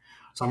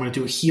 So I'm going to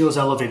do a heels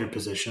elevated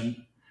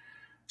position,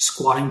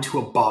 squatting to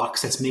a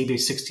box that's maybe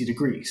 60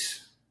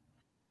 degrees,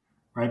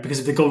 right? Because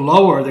if they go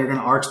lower, they're going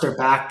to arch their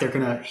back, they're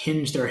going to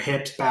hinge their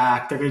hips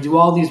back, they're going to do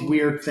all these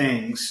weird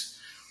things.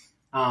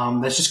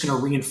 That's just going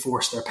to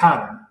reinforce their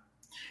pattern.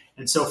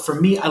 And so for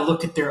me, I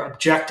look at their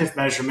objective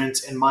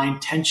measurements, and my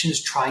intention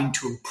is trying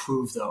to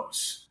improve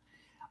those.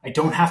 I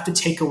don't have to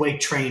take away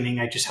training.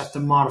 I just have to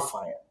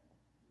modify it.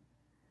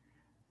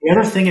 The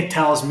other thing it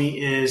tells me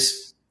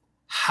is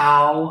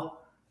how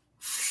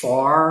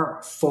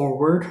far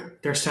forward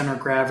their center of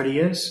gravity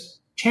is.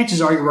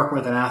 Chances are you're working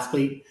with an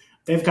athlete,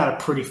 they've got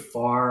a pretty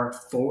far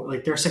forward,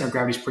 like their center of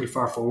gravity is pretty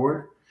far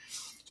forward.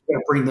 So you got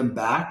to bring them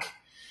back.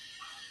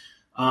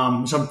 So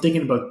I'm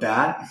thinking about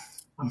that.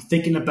 I'm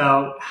thinking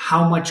about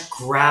how much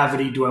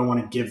gravity do I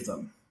want to give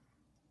them.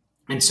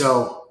 And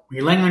so when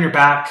you're laying on your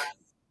back,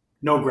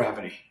 no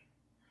gravity.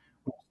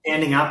 When you're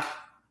standing up,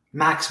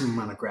 maximum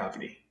amount of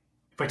gravity.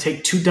 If I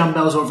take 2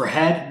 dumbbells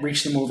overhead,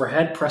 reach them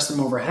overhead, press them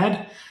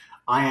overhead,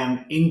 I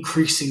am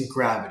increasing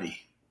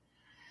gravity.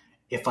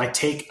 If I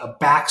take a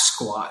back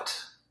squat,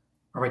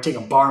 or if I take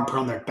a bar and put it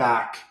on their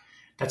back,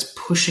 that's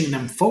pushing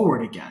them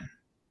forward again.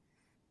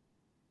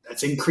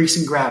 That's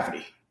increasing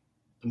gravity.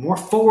 The more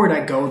forward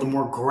I go, the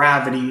more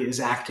gravity is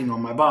acting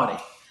on my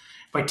body.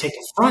 If I take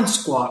a front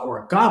squat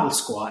or a goblet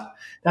squat,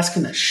 that's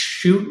going to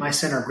shoot my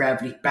center of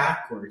gravity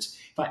backwards.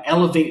 If I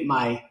elevate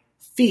my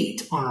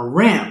feet on a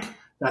ramp,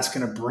 that's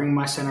going to bring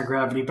my center of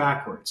gravity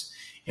backwards.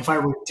 If I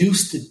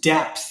reduce the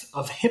depth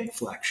of hip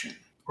flexion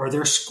or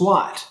their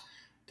squat,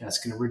 that's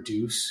going to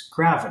reduce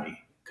gravity.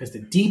 Because the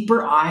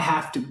deeper I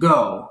have to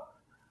go,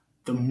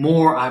 the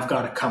more I've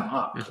got to come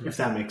up, if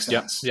that makes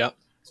sense. Yep.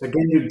 So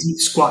again, your deep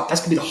squat,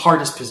 that's going to be the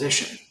hardest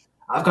position.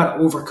 I've got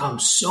to overcome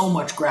so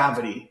much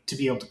gravity to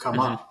be able to come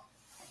up.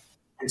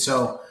 And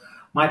so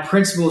my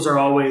principles are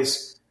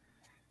always,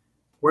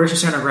 where's your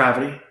center of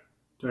gravity?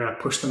 Do I got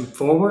to push them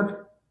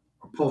forward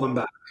or pull them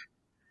back?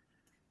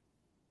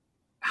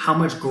 How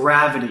much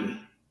gravity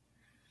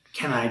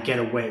can I get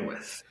away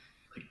with?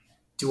 Like,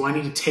 do I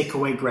need to take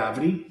away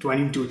gravity? Do I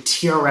need to do a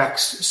TRX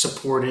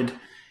supported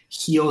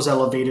heels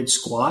elevated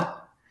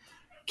squat?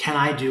 Can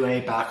I do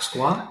a back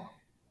squat?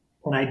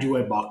 Can I do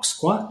a box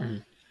squat?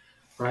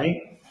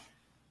 Right?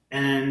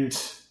 And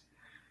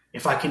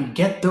if I can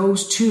get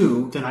those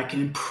two, then I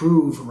can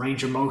improve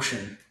range of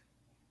motion.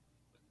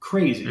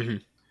 Crazy.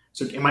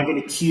 So am I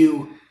going to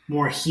cue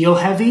more heel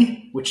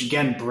heavy, which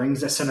again brings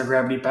that center of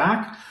gravity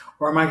back?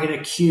 Or am I going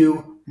to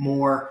cue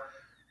more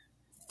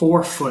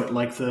forefoot,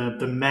 like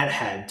the met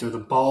heads or the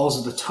balls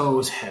of the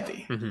toes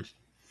heavy,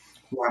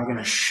 where I'm going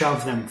to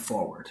shove them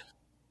forward,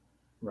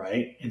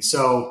 right? And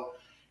so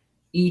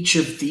each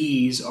of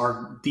these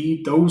are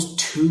those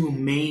two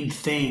main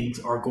things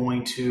are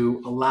going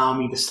to allow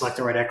me to select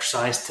the right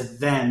exercise to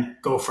then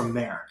go from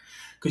there.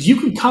 Because you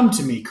can come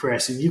to me,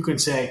 Chris, and you can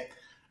say,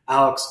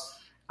 Alex,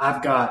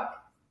 I've got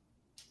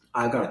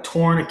a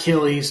torn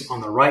Achilles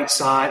on the right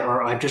side,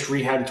 or I've just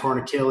rehabbed a torn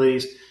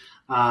Achilles.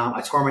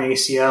 I tore my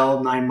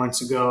ACL 9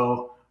 months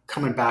ago,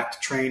 coming back to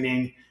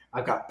training.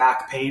 I've got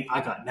back pain.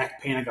 I got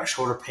neck pain. I got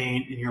shoulder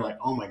pain. And you're like,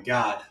 oh my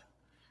God,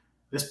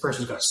 this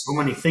person's got so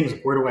many things.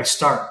 Like, where do I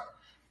start?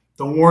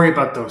 Don't worry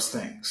about those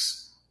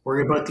things.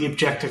 Worry about the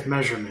objective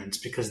measurements,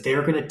 because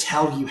they're going to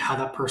tell you how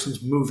that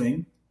person's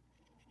moving,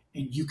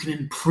 and you can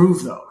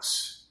improve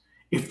those.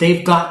 If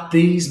they've got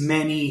these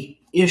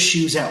many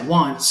issues at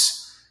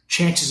once,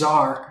 chances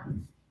are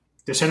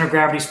their center of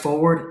gravity is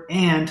forward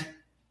and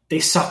they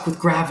suck with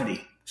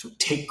gravity. So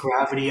take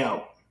gravity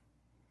out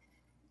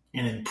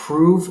and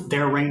improve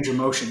their range of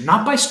motion,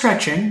 not by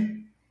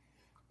stretching,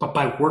 but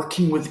by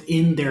working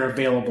within their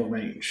available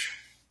range.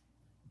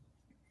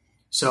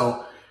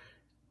 So,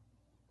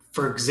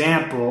 for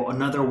example,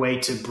 another way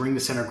to bring the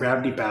center of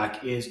gravity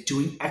back is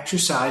doing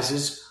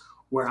exercises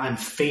where I'm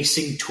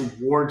facing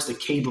towards the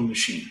cable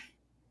machine.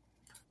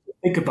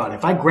 Think about it.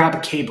 If I grab a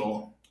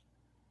cable,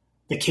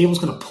 the cable's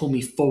going to pull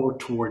me forward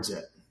towards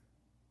it.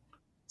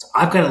 So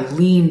I've got to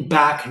lean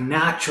back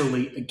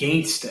naturally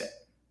against it.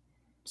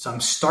 So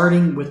I'm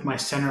starting with my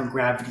center of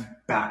gravity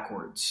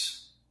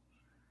backwards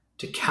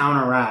to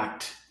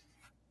counteract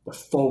the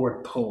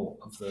forward pull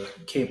of the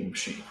cable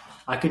machine.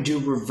 I can do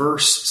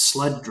reverse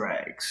sled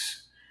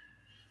drags.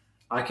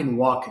 I can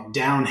walk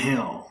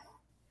downhill.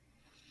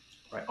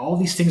 Right? All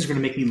these things are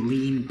going to make me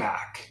lean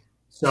back.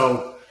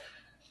 So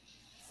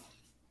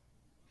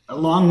a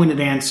long-winded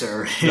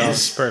answer is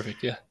that's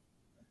perfect. Yeah.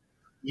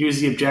 Use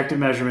the objective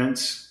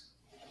measurements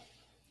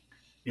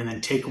and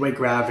then take away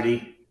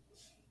gravity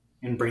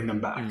and bring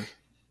them back.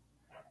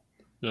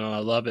 No, I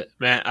love it,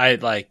 man.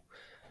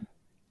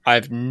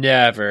 I've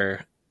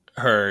never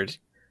heard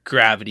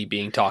gravity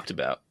being talked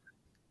about.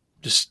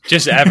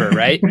 Just ever,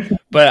 right?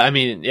 But I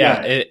mean,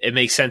 it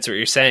makes sense what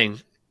you're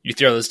saying. You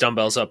throw those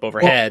dumbbells up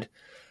overhead.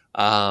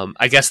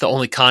 I guess the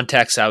only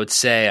context I would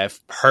say I've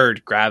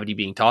heard gravity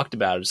being talked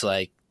about is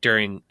like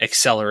during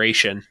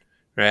acceleration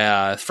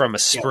from a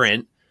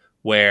sprint,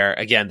 where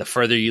again, the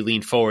further you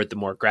lean forward, the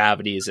more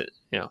gravity is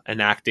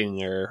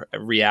enacting or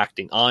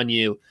reacting on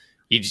you.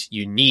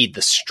 you need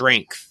the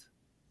strength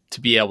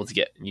to be able to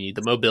you need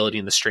the mobility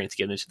and the strength to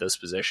get into those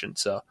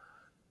positions. So,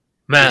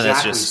 man,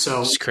 Exactly. that's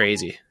just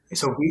crazy.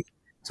 So if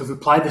we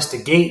apply this to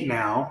gait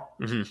now,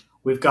 Mm-hmm.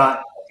 we've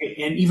got,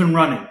 and even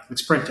running and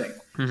sprinting,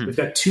 Mm-hmm. we've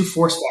got two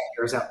force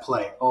vectors at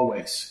play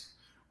always.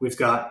 We've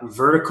got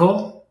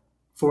vertical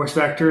force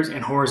vectors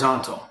and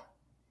horizontal.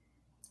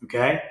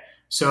 Okay?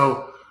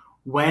 So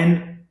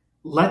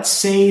let's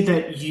say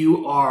that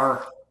you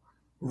are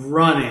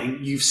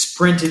running, you've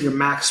sprinted your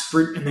max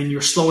sprint, and then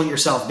you're slowing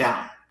yourself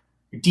down.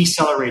 You're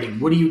decelerating.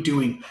 What are you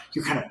doing?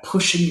 You're kind of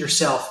pushing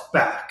yourself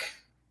back.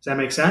 Does that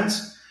make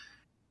sense?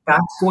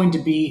 That's going to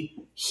be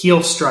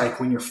heel strike.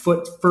 When your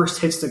foot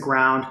first hits the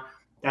ground,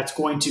 that's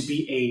going to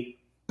be a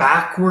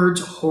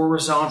backwards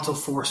horizontal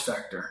force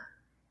vector.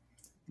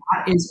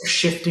 That is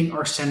shifting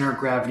our center of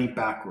gravity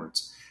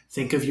backwards.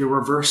 Think of your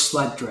reverse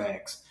sled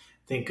drags.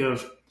 Think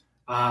of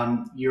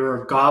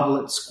your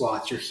goblet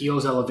squats, your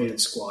heels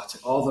elevated squats,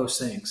 all those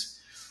things.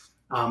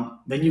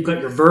 Then you've got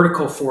your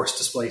vertical force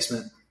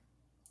displacement.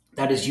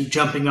 That is you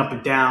jumping up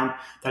and down.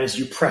 That is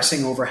you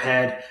pressing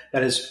overhead.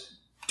 That is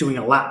doing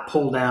a lat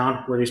pull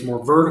down where there's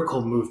more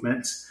vertical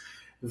movements.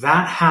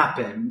 That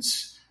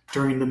happens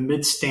during the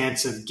mid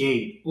stance of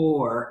gait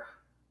or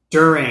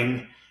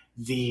during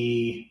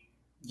the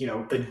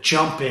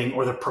jumping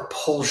or the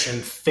propulsion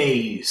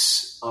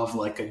phase of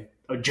like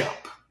a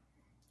jump.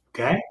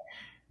 Okay.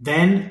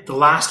 Then the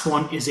last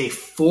one is a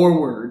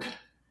forward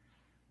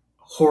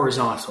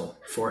horizontal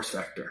force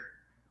vector,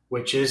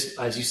 which is,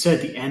 as you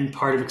said, the end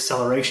part of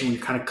acceleration when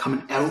you're kind of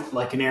coming up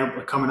like an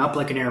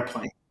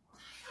airplane,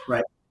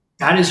 right?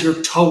 That is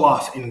your toe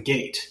off in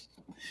gait.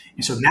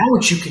 And so now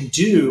what you can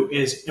do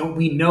is, and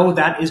we know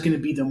that is going to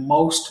be the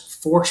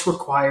most force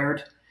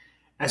required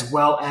as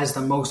well as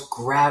the most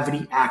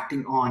gravity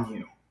acting on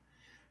you.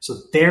 So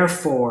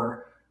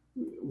therefore,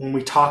 when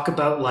we talk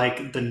about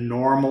like the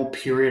normal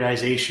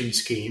periodization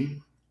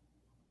scheme,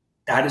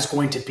 that is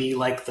going to be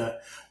like the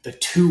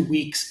 2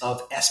 weeks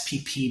of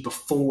SPP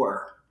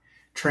before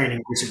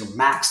training, which is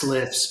max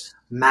lifts,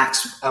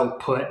 max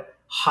output,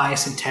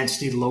 highest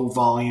intensity, low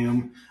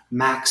volume,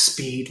 max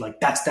speed.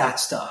 Like that's that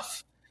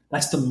stuff.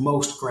 That's the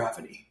most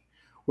gravity.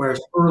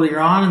 Whereas earlier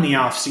on in the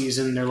off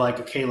season, they're like,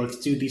 okay, let's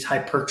do these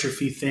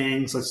hypertrophy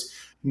things. Let's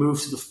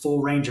move to the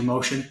full range of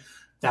motion.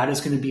 That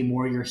is going to be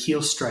more your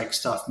heel strike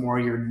stuff, more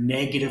your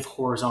negative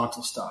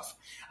horizontal stuff.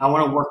 I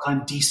want to work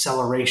on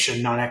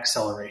deceleration, not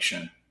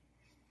acceleration.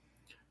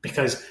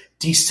 Because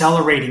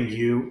decelerating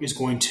you is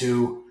going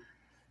to,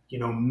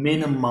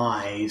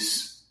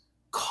 minimize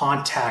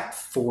contact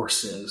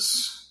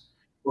forces.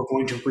 We're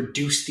going to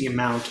reduce the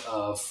amount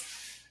of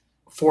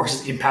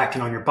forces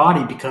impacting on your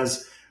body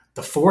because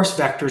the force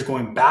vector is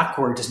going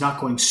backwards, is not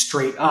going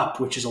straight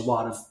up, which is a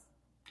lot of,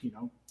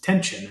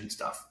 tension and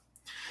stuff.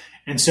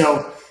 And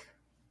so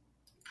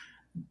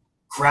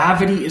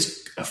gravity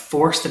is a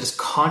force that is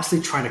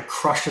constantly trying to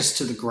crush us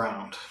to the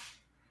ground.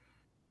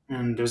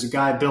 And there's a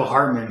guy, Bill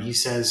Hartman, he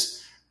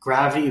says,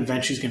 gravity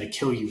eventually is going to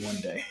kill you one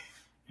day.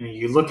 And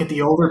you look at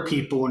the older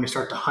people when they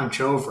start to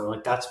hunch over,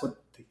 like that's what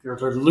they're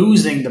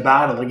losing the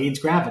battle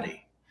against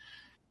gravity.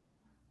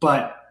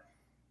 But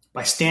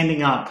by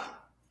standing up,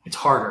 it's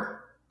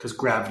harder because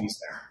gravity's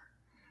there.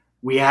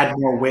 We add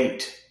more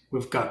weight.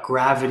 We've got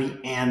gravity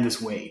and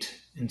this weight.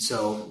 And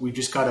so we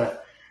just got to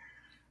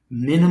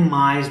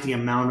minimize the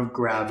amount of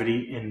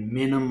gravity and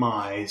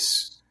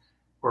minimize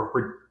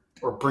or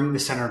bring the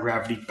center of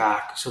gravity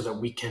back so that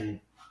we can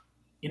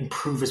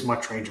improve as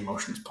much range of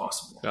motion as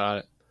possible. Got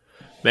it.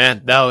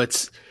 Man, no,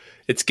 it's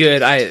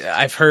good.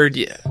 I've heard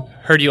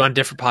you on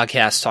different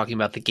podcasts talking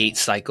about the gait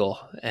cycle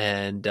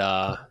and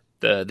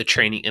the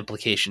training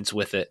implications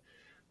with it.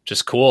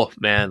 Just cool,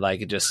 man.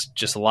 Like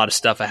just a lot of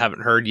stuff I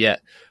haven't heard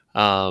yet.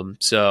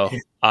 So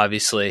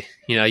obviously,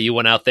 you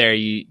went out there,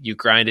 you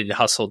grinded, you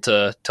hustled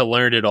to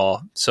learn it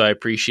all. So I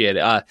appreciate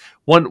it.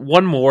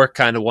 One more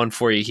kind of one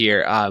for you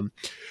here.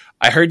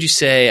 I heard you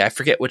say, I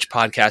forget which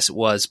podcast it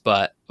was,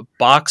 but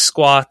box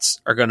squats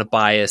are going to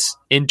bias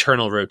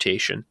internal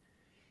rotation.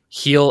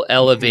 Heel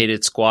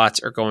elevated squats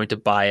are going to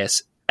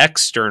bias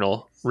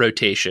external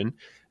rotation.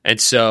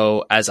 And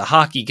so as a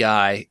hockey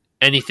guy,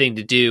 anything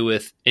to do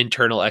with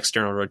internal,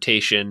 external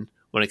rotation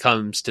when it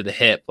comes to the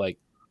hip, like,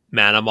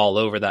 man, I'm all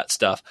over that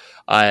stuff.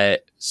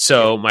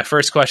 So my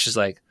first question is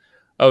like,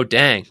 oh,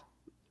 dang.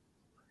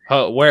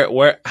 How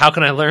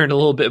can I learn a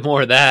little bit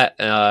more of that?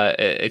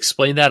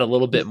 Explain that a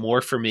little bit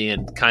more for me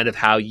and kind of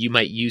how you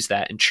might use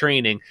that in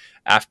training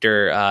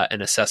after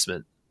an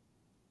assessment.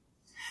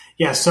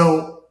 Yeah.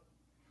 So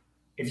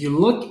if you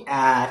look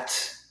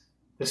at,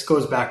 this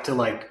goes back to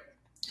like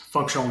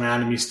functional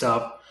anatomy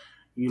stuff.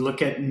 You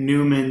look at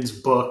Newman's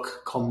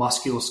book called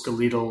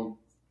Musculoskeletal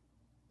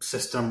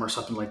System or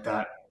something like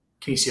that,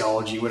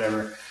 kinesiology,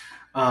 whatever.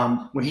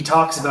 What he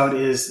talks about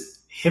is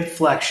hip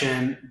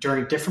flexion.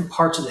 During different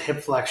parts of the hip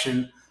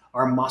flexion,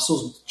 our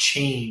muscles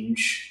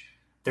change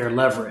their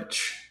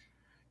leverage.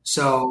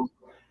 So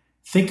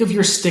think of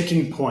your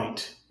sticking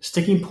point.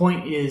 Sticking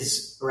point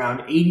is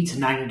around 80 to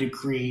 90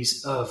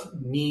 degrees of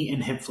knee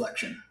and hip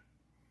flexion.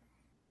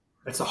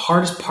 That's the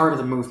hardest part of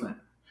the movement.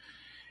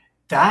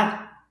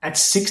 That at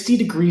 60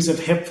 degrees of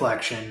hip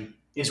flexion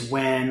is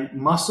when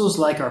muscles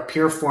like our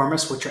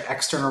piriformis, which are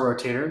external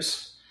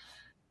rotators,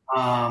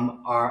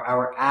 are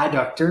our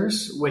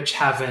adductors, which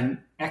have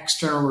an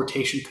external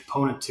rotation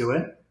component to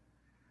it,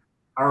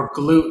 our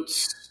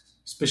glutes,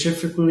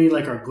 specifically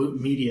like our glute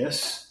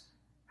medius,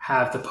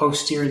 have the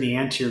posterior and the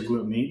anterior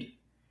glute med.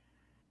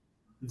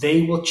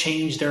 They will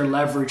change their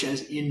leverage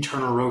as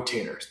internal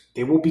rotators.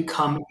 They will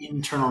become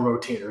internal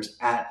rotators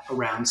at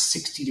around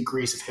 60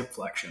 degrees of hip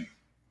flexion,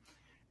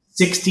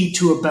 60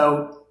 to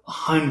about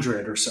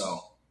 100 or so.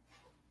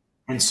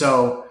 And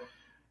so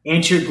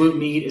anterior glute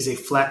med is a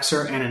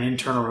flexor and an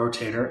internal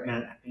rotator,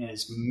 and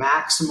its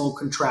maximal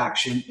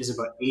contraction is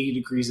about 80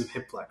 degrees of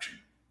hip flexion.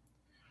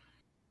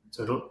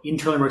 So it'll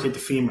internally rotate the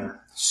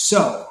femur.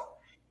 So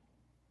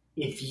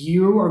if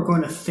you are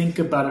going to think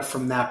about it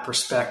from that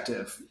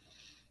perspective,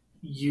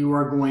 you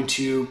are going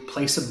to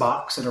place a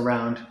box at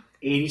around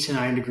 80 to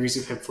 90 degrees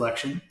of hip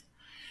flexion,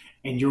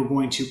 and you're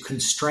going to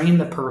constrain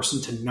the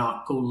person to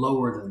not go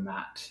lower than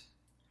that.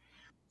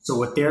 So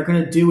what they're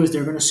going to do is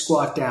they're going to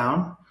squat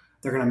down.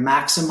 They're going to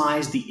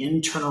maximize the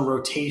internal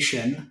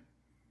rotation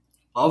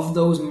of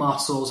those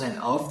muscles and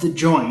of the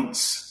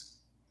joints.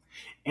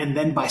 And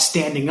then by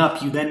standing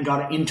up, you then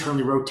got to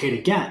internally rotate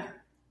again,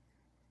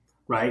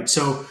 right?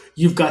 So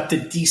you've got the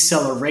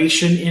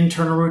deceleration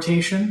internal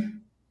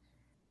rotation,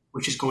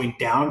 which is going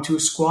down to a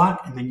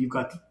squat, and then you've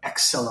got the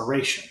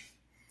acceleration.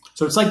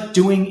 So it's like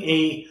doing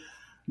a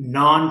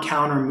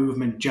non-counter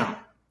movement jump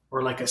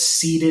or like a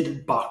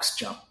seated box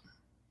jump.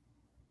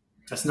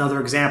 That's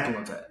another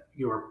example of it.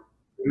 You're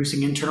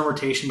producing internal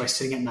rotation by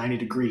sitting at 90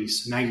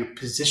 degrees. So now you're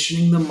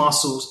positioning the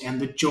muscles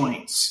and the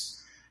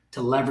joints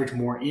to leverage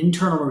more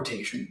internal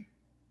rotation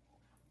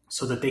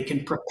so that they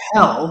can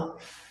propel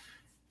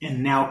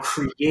and now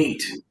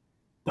create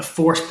the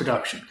force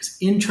production, because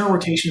internal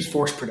rotation is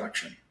force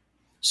production.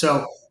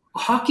 So a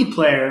hockey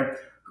player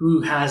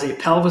who has a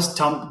pelvis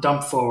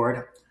dump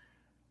forward,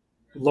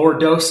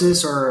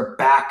 lordosis or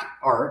back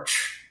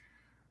arch,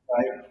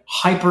 right?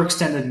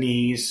 Hyperextended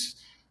knees.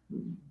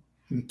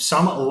 A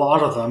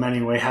lot of them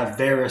anyway, have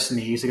varus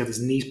knees. They got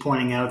these knees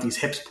pointing out, these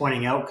hips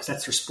pointing out, because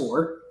that's their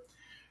sport.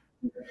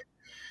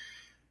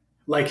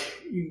 Like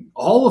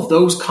all of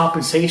those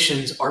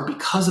compensations are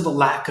because of a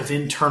lack of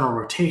internal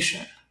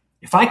rotation.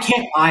 If I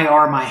can't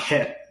IR my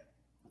hip,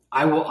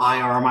 I will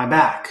IR my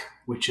back,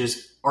 which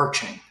is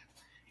arching.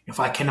 If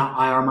I cannot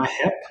IR my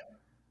hip,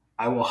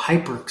 I will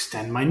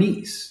hyperextend my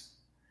knees.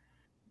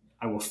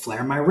 I will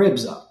flare my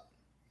ribs up.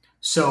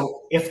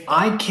 So if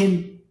I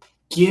can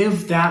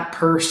give that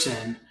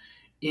person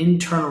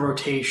internal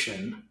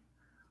rotation,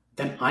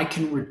 then I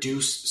can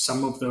reduce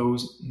some of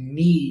those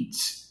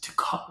needs to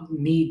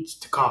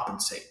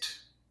compensate.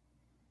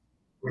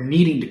 Or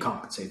needing to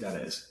compensate,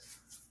 that is.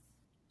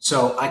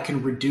 So I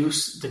can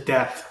reduce the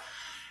depth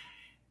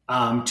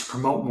to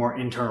promote more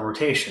internal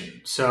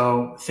rotation.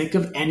 So think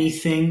of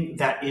anything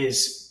that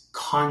is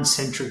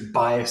concentric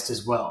biased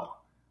as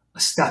well. A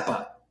step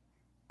up,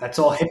 that's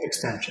all hip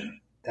extension.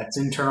 That's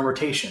internal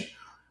rotation.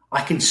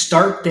 I can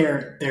start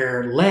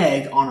their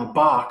leg on a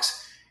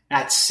box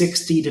at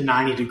 60 to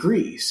 90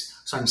 degrees.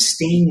 So I'm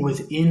staying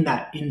within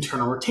that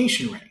internal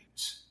rotation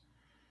range,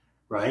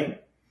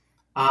 right?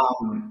 A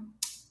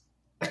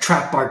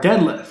trap bar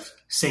deadlift,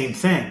 same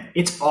thing.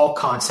 It's all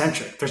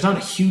concentric. There's not a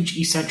huge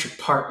eccentric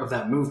part of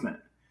that movement.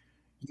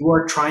 You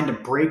are trying to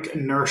break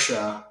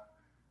inertia,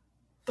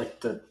 like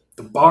the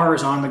bar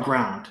is on the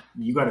ground.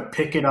 You got to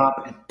pick it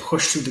up and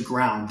push through the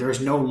ground.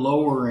 There's no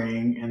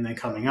lowering and then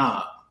coming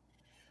up.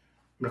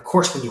 And of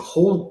course, when you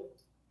hold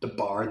the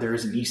bar, there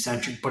is an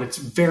eccentric, but it's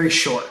very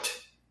short.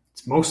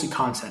 It's mostly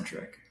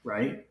concentric,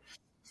 right?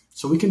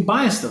 So we can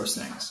bias those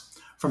things.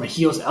 From a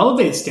heels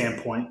elevated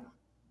standpoint,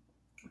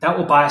 that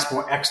will bias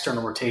more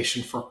external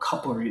rotation for a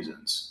couple of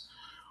reasons.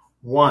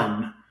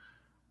 One,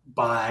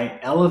 by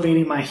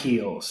elevating my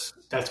heels,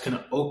 that's going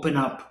to open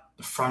up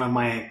the front of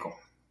my ankle.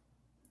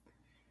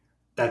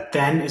 That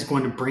then is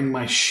going to bring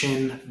my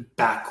shin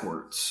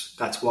backwards.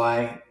 That's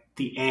why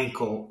the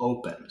ankle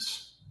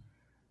opens.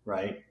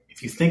 Right?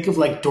 If you think of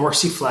like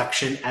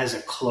dorsiflexion as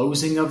a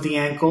closing of the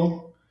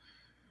ankle,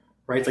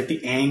 right? Like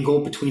the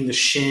angle between the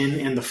shin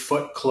and the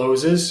foot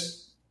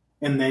closes.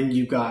 And then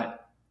you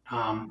got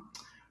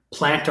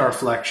plantar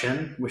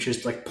flexion, which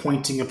is like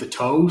pointing of the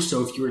toes.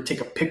 So if you were to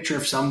take a picture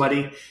of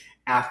somebody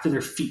after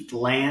their feet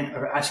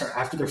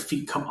after their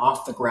feet come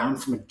off the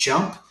ground from a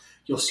jump,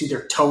 you'll see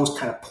their toes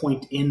kind of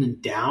point in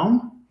and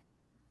down.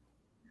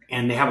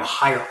 And they have a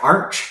higher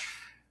arch.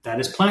 That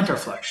is plantar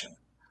flexion.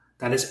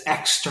 That is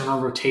external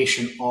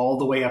rotation all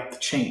the way up the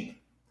chain.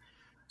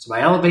 So if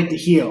I elevate the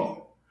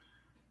heel,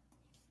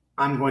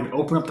 I'm going to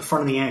open up the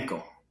front of the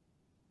ankle.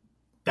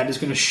 That is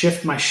going to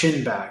shift my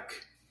shin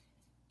back.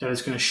 That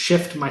is going to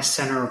shift my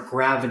center of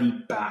gravity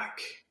back.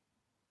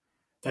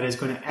 That is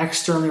going to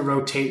externally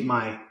rotate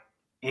my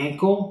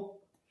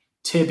ankle,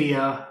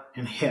 tibia,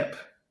 and hip.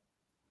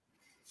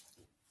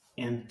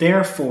 And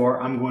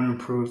therefore, I'm going to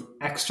improve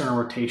external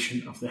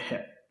rotation of the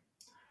hip.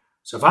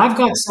 So if I've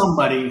got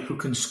somebody who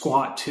can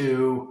squat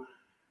to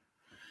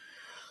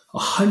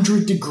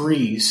 100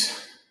 degrees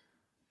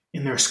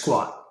in their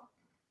squat,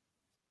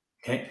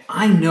 okay,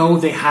 I know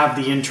they have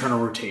the internal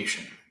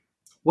rotation.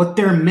 What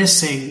they're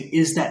missing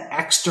is that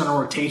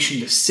external rotation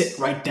to sit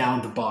right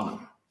down the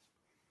bottom.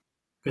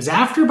 Because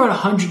after about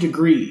 100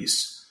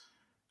 degrees,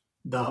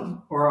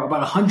 or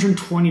about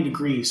 120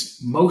 degrees,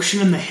 motion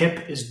in the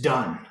hip is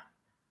done.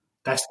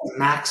 That's the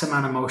max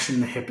amount of motion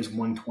in the hip is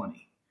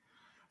 120.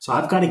 So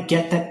I've got to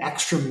get that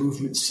extra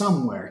movement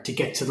somewhere to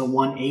get to the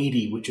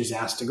 180, which is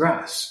ass to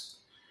grass.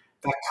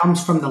 That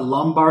comes from the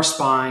lumbar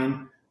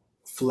spine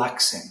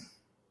flexing.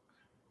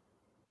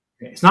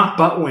 It's not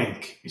butt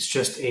wink. It's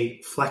just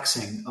a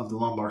flexing of the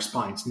lumbar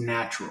spine. It's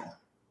natural.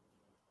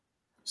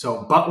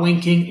 So butt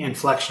winking and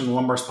flexion of the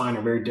lumbar spine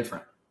are very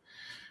different.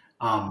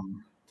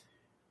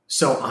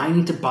 So I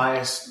need to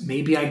bias.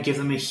 Maybe I give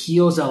them a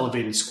heels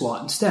elevated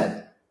squat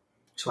instead.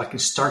 So I can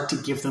start to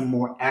give them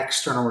more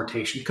external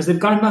rotation because they've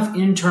got enough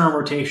internal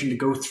rotation to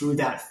go through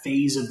that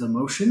phase of the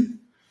motion.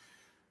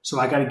 So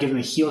I got to give them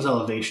a heels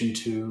elevation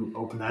to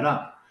open that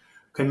up.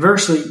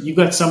 Conversely, you've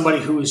got somebody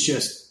who is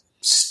just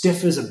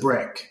stiff as a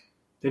brick.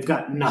 They've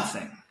got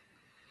nothing.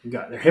 They've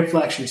got their hip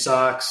flexion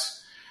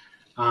sucks.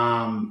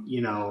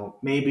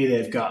 Maybe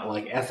they've got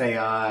like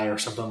FAI or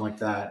something like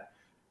that.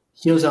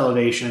 Heels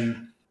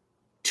elevation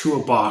to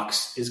a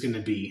box is going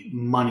to be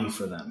money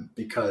for them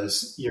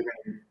because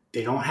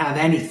they don't have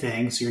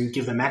anything. So you're going to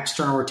give them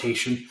external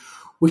rotation,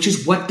 which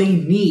is what they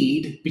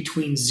need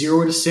between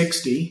 0 to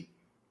 60.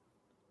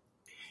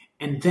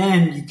 And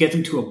then you get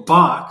them to a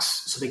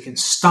box so they can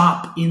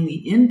stop in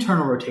the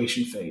internal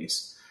rotation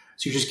phase.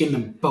 So you're just getting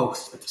them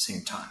both at the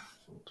same time.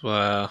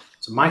 Wow.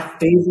 So my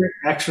favorite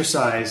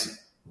exercise,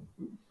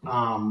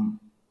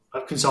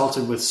 I've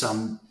consulted with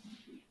some,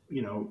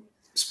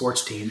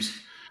 sports teams.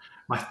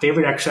 My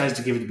favorite exercise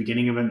to give at the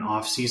beginning of an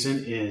off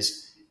season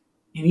is,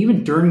 and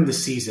even during the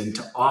season,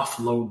 to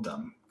offload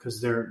them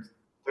because they're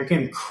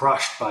getting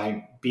crushed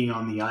by being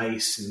on the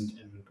ice and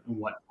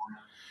whatnot.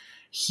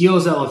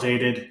 Heels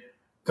elevated,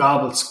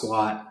 goblet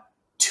squat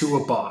to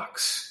a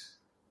box,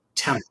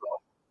 tempo,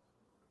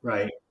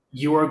 right?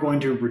 You are going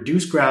to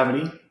reduce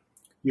gravity.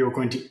 You're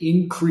going to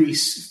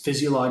increase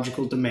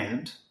physiological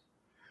demand,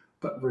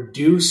 but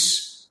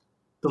reduce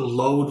the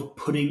load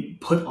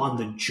put on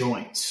the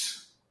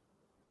joints.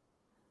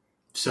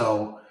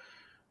 So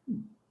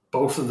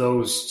both of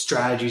those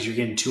strategies, you're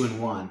getting 2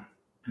 in 1.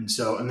 And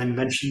then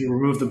eventually you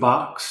remove the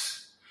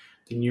box,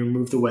 then you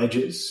remove the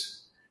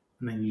wedges,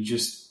 and then you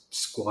just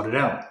squat it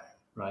out,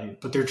 right?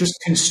 But they're just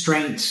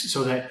constraints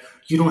so that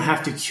you don't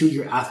have to cue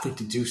your athlete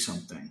to do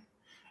something.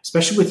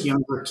 Especially with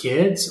younger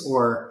kids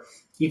or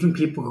even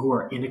people who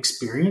are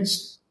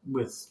inexperienced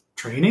with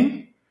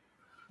training,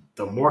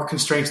 the more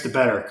constraints, the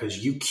better,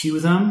 because you cue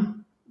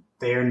them,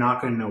 they are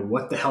not going to know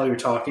what the hell you're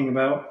talking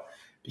about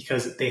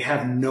because they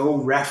have no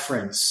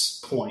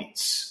reference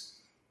points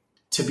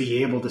to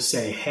be able to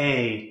say,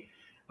 hey,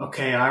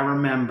 okay, I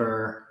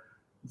remember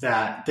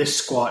that this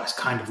squat is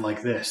kind of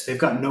like this. They've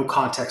got no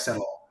context at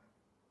all.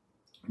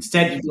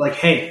 Instead, you'd be like,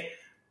 hey,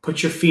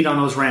 put your feet on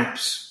those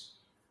ramps.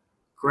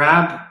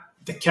 Grab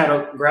the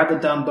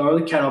dumbbell or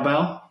the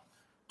kettlebell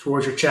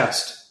towards your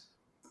chest.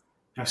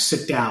 Now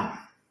sit down,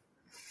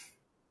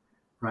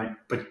 right?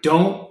 But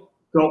don't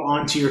go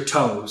onto your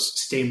toes.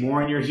 Stay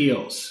more on your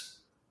heels.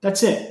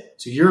 That's it.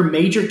 So your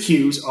major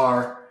cues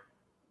are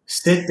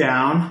sit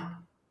down,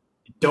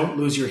 don't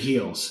lose your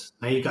heels.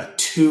 Now you've got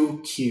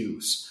 2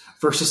 cues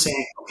versus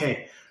saying,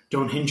 okay,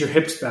 don't hinge your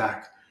hips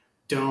back.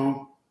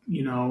 Don't,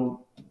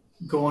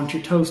 go onto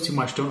your toes too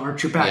much. Don't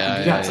arch your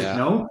back. It's like,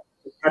 no,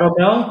 the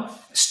kettlebell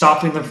is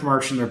stopping them from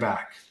arching their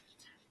back.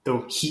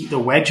 The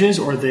wedges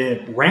or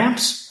the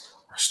ramps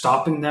are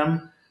stopping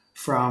them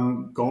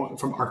from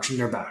arching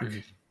their back. Mm-hmm.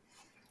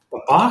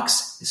 The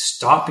box is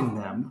stopping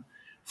them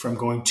from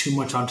going too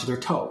much onto their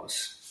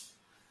toes,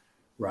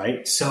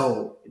 right?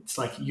 So it's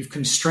like you've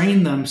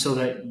constrained them so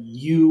that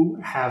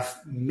you have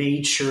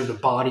made sure the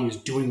body is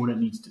doing what it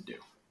needs to do.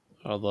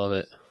 I love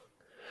it.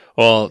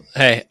 Well,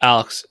 hey,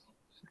 Alex,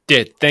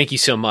 dude, thank you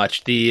so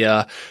much.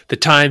 The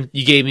time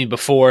you gave me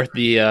before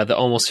the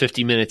almost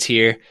 50 minutes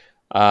here,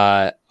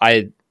 I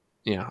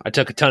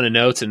took a ton of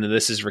notes and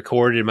this is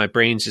recorded and my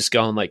brain's just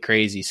going like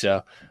crazy.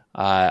 So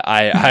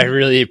I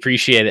really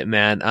appreciate it,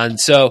 man. And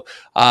so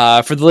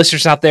for the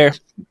listeners out there,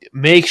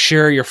 make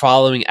sure you're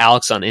following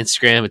Alex on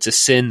Instagram. It's a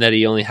sin that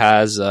he only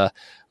has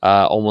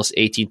almost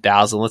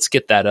 18,000. Let's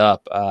get that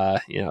up.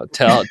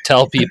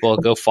 Tell people,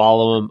 go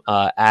follow him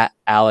at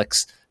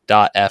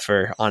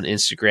Alex.Effer on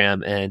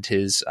Instagram and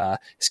his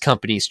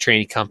company's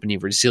training company,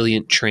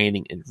 Resilient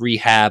Training and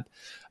Rehab.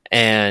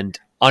 And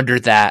under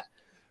that,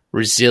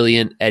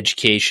 Resilient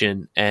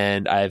Education.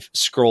 And I've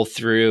scrolled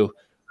through.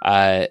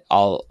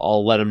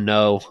 I'll let them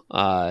know.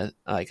 I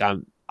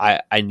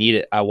need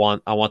it. I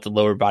want the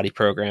lower body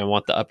program. I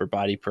want the upper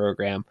body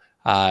program.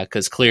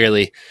 Because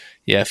clearly,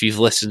 if you've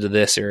listened to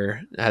this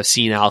or have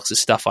seen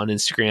Alex's stuff on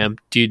Instagram,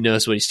 dude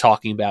knows what he's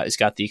talking about. He's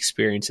got the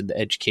experience and the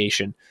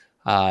education.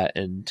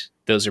 and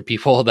those are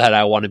people that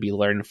I want to be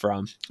learning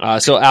from.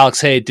 So Alex,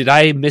 hey, did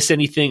I miss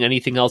anything?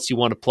 Anything else you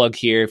want to plug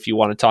here? If you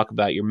want to talk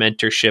about your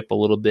mentorship a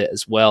little bit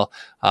as well,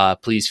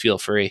 please feel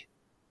free.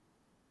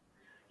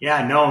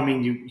 Yeah, no, I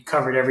mean, you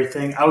covered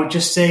everything. I would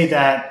just say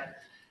that,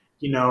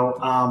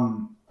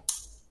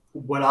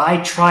 what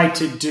I try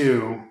to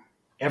do,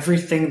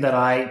 everything that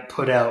I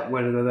put out,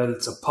 whether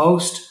it's a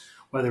post,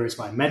 whether it's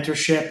my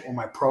mentorship or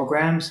my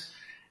programs,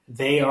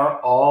 they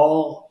are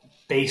all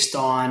based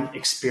on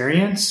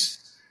experience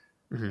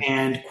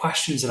and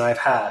questions that I've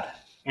had.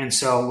 And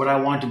so what I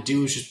want to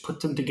do is just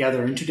put them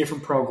together into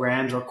different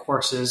programs or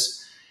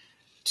courses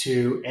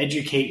to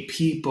educate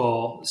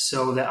people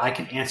so that I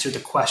can answer the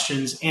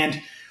questions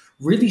and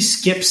really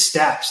skip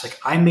steps. Like,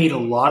 I made a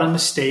lot of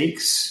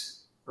mistakes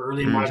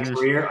early in my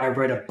career. I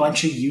read a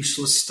bunch of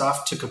useless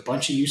stuff, took a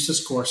bunch of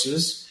useless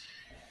courses.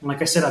 And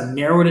like I said, I've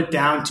narrowed it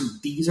down to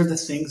these are the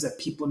things that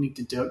people need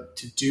to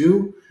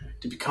do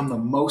to become the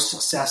most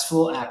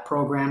successful at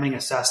programming,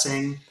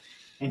 assessing,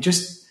 and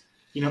just,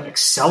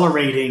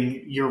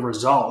 accelerating your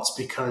results,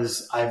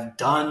 because I've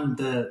done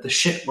the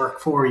shit work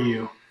for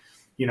you.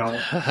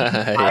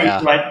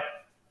 Yeah. But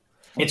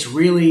it's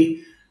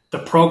really the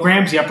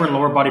programs, the upper and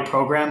lower body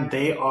program,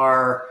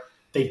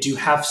 they do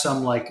have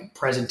some like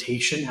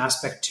presentation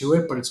aspect to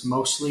it, but it's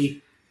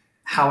mostly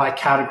how I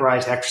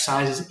categorize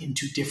exercises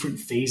into different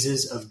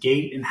phases of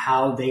gait and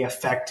how they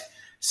affect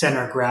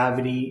center of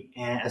gravity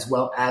as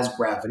well as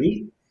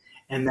gravity.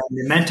 And then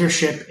the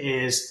mentorship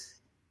is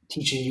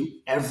teaching you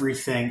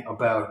everything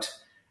about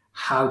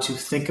how to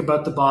think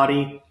about the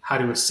body, how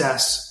to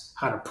assess,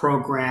 how to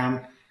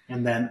program,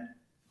 and then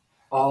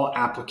all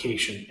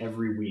application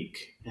every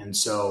week. And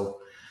so,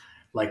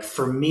 like,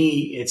 for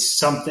me, it's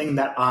something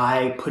that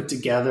I put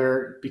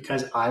together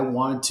because I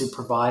wanted to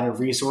provide a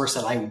resource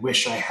that I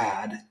wish I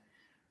had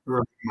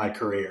early in my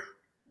career.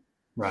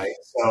 Right.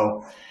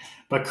 So,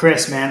 but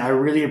Chris, man, I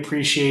really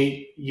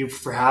appreciate you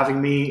for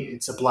having me.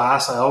 It's a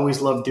blast. I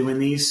always love doing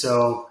these.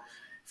 So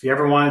if you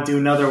ever want to do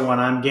another one,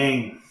 I'm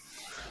game.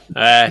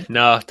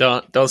 No,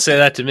 don't say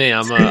that to me.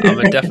 I'm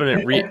a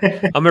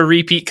definite I'm a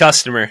repeat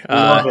customer.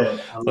 I love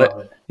it. I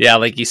love it. Yeah,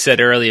 like you said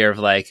earlier, of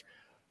like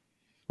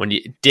when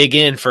you dig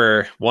in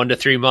for 1 to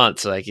 3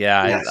 months, like,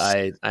 yeah,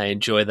 yes. I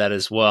enjoy that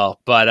as well.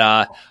 But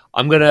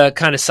I'm gonna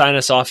kind of sign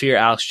us off here,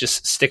 Alex.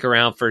 Just stick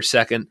around for a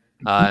second,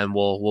 and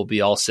we'll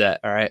be all set.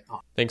 All right.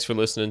 Thanks for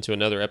listening to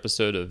another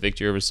episode of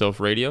Victory Over Self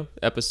Radio.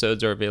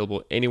 Episodes are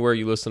available anywhere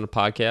you listen to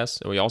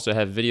podcasts, and we also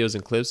have videos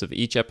and clips of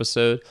each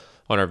episode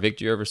on our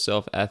Victory Over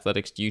Self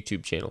Athletics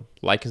YouTube channel.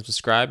 Like and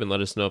subscribe, and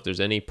let us know if there's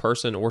any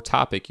person or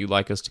topic you'd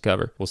like us to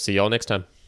cover. We'll see y'all next time.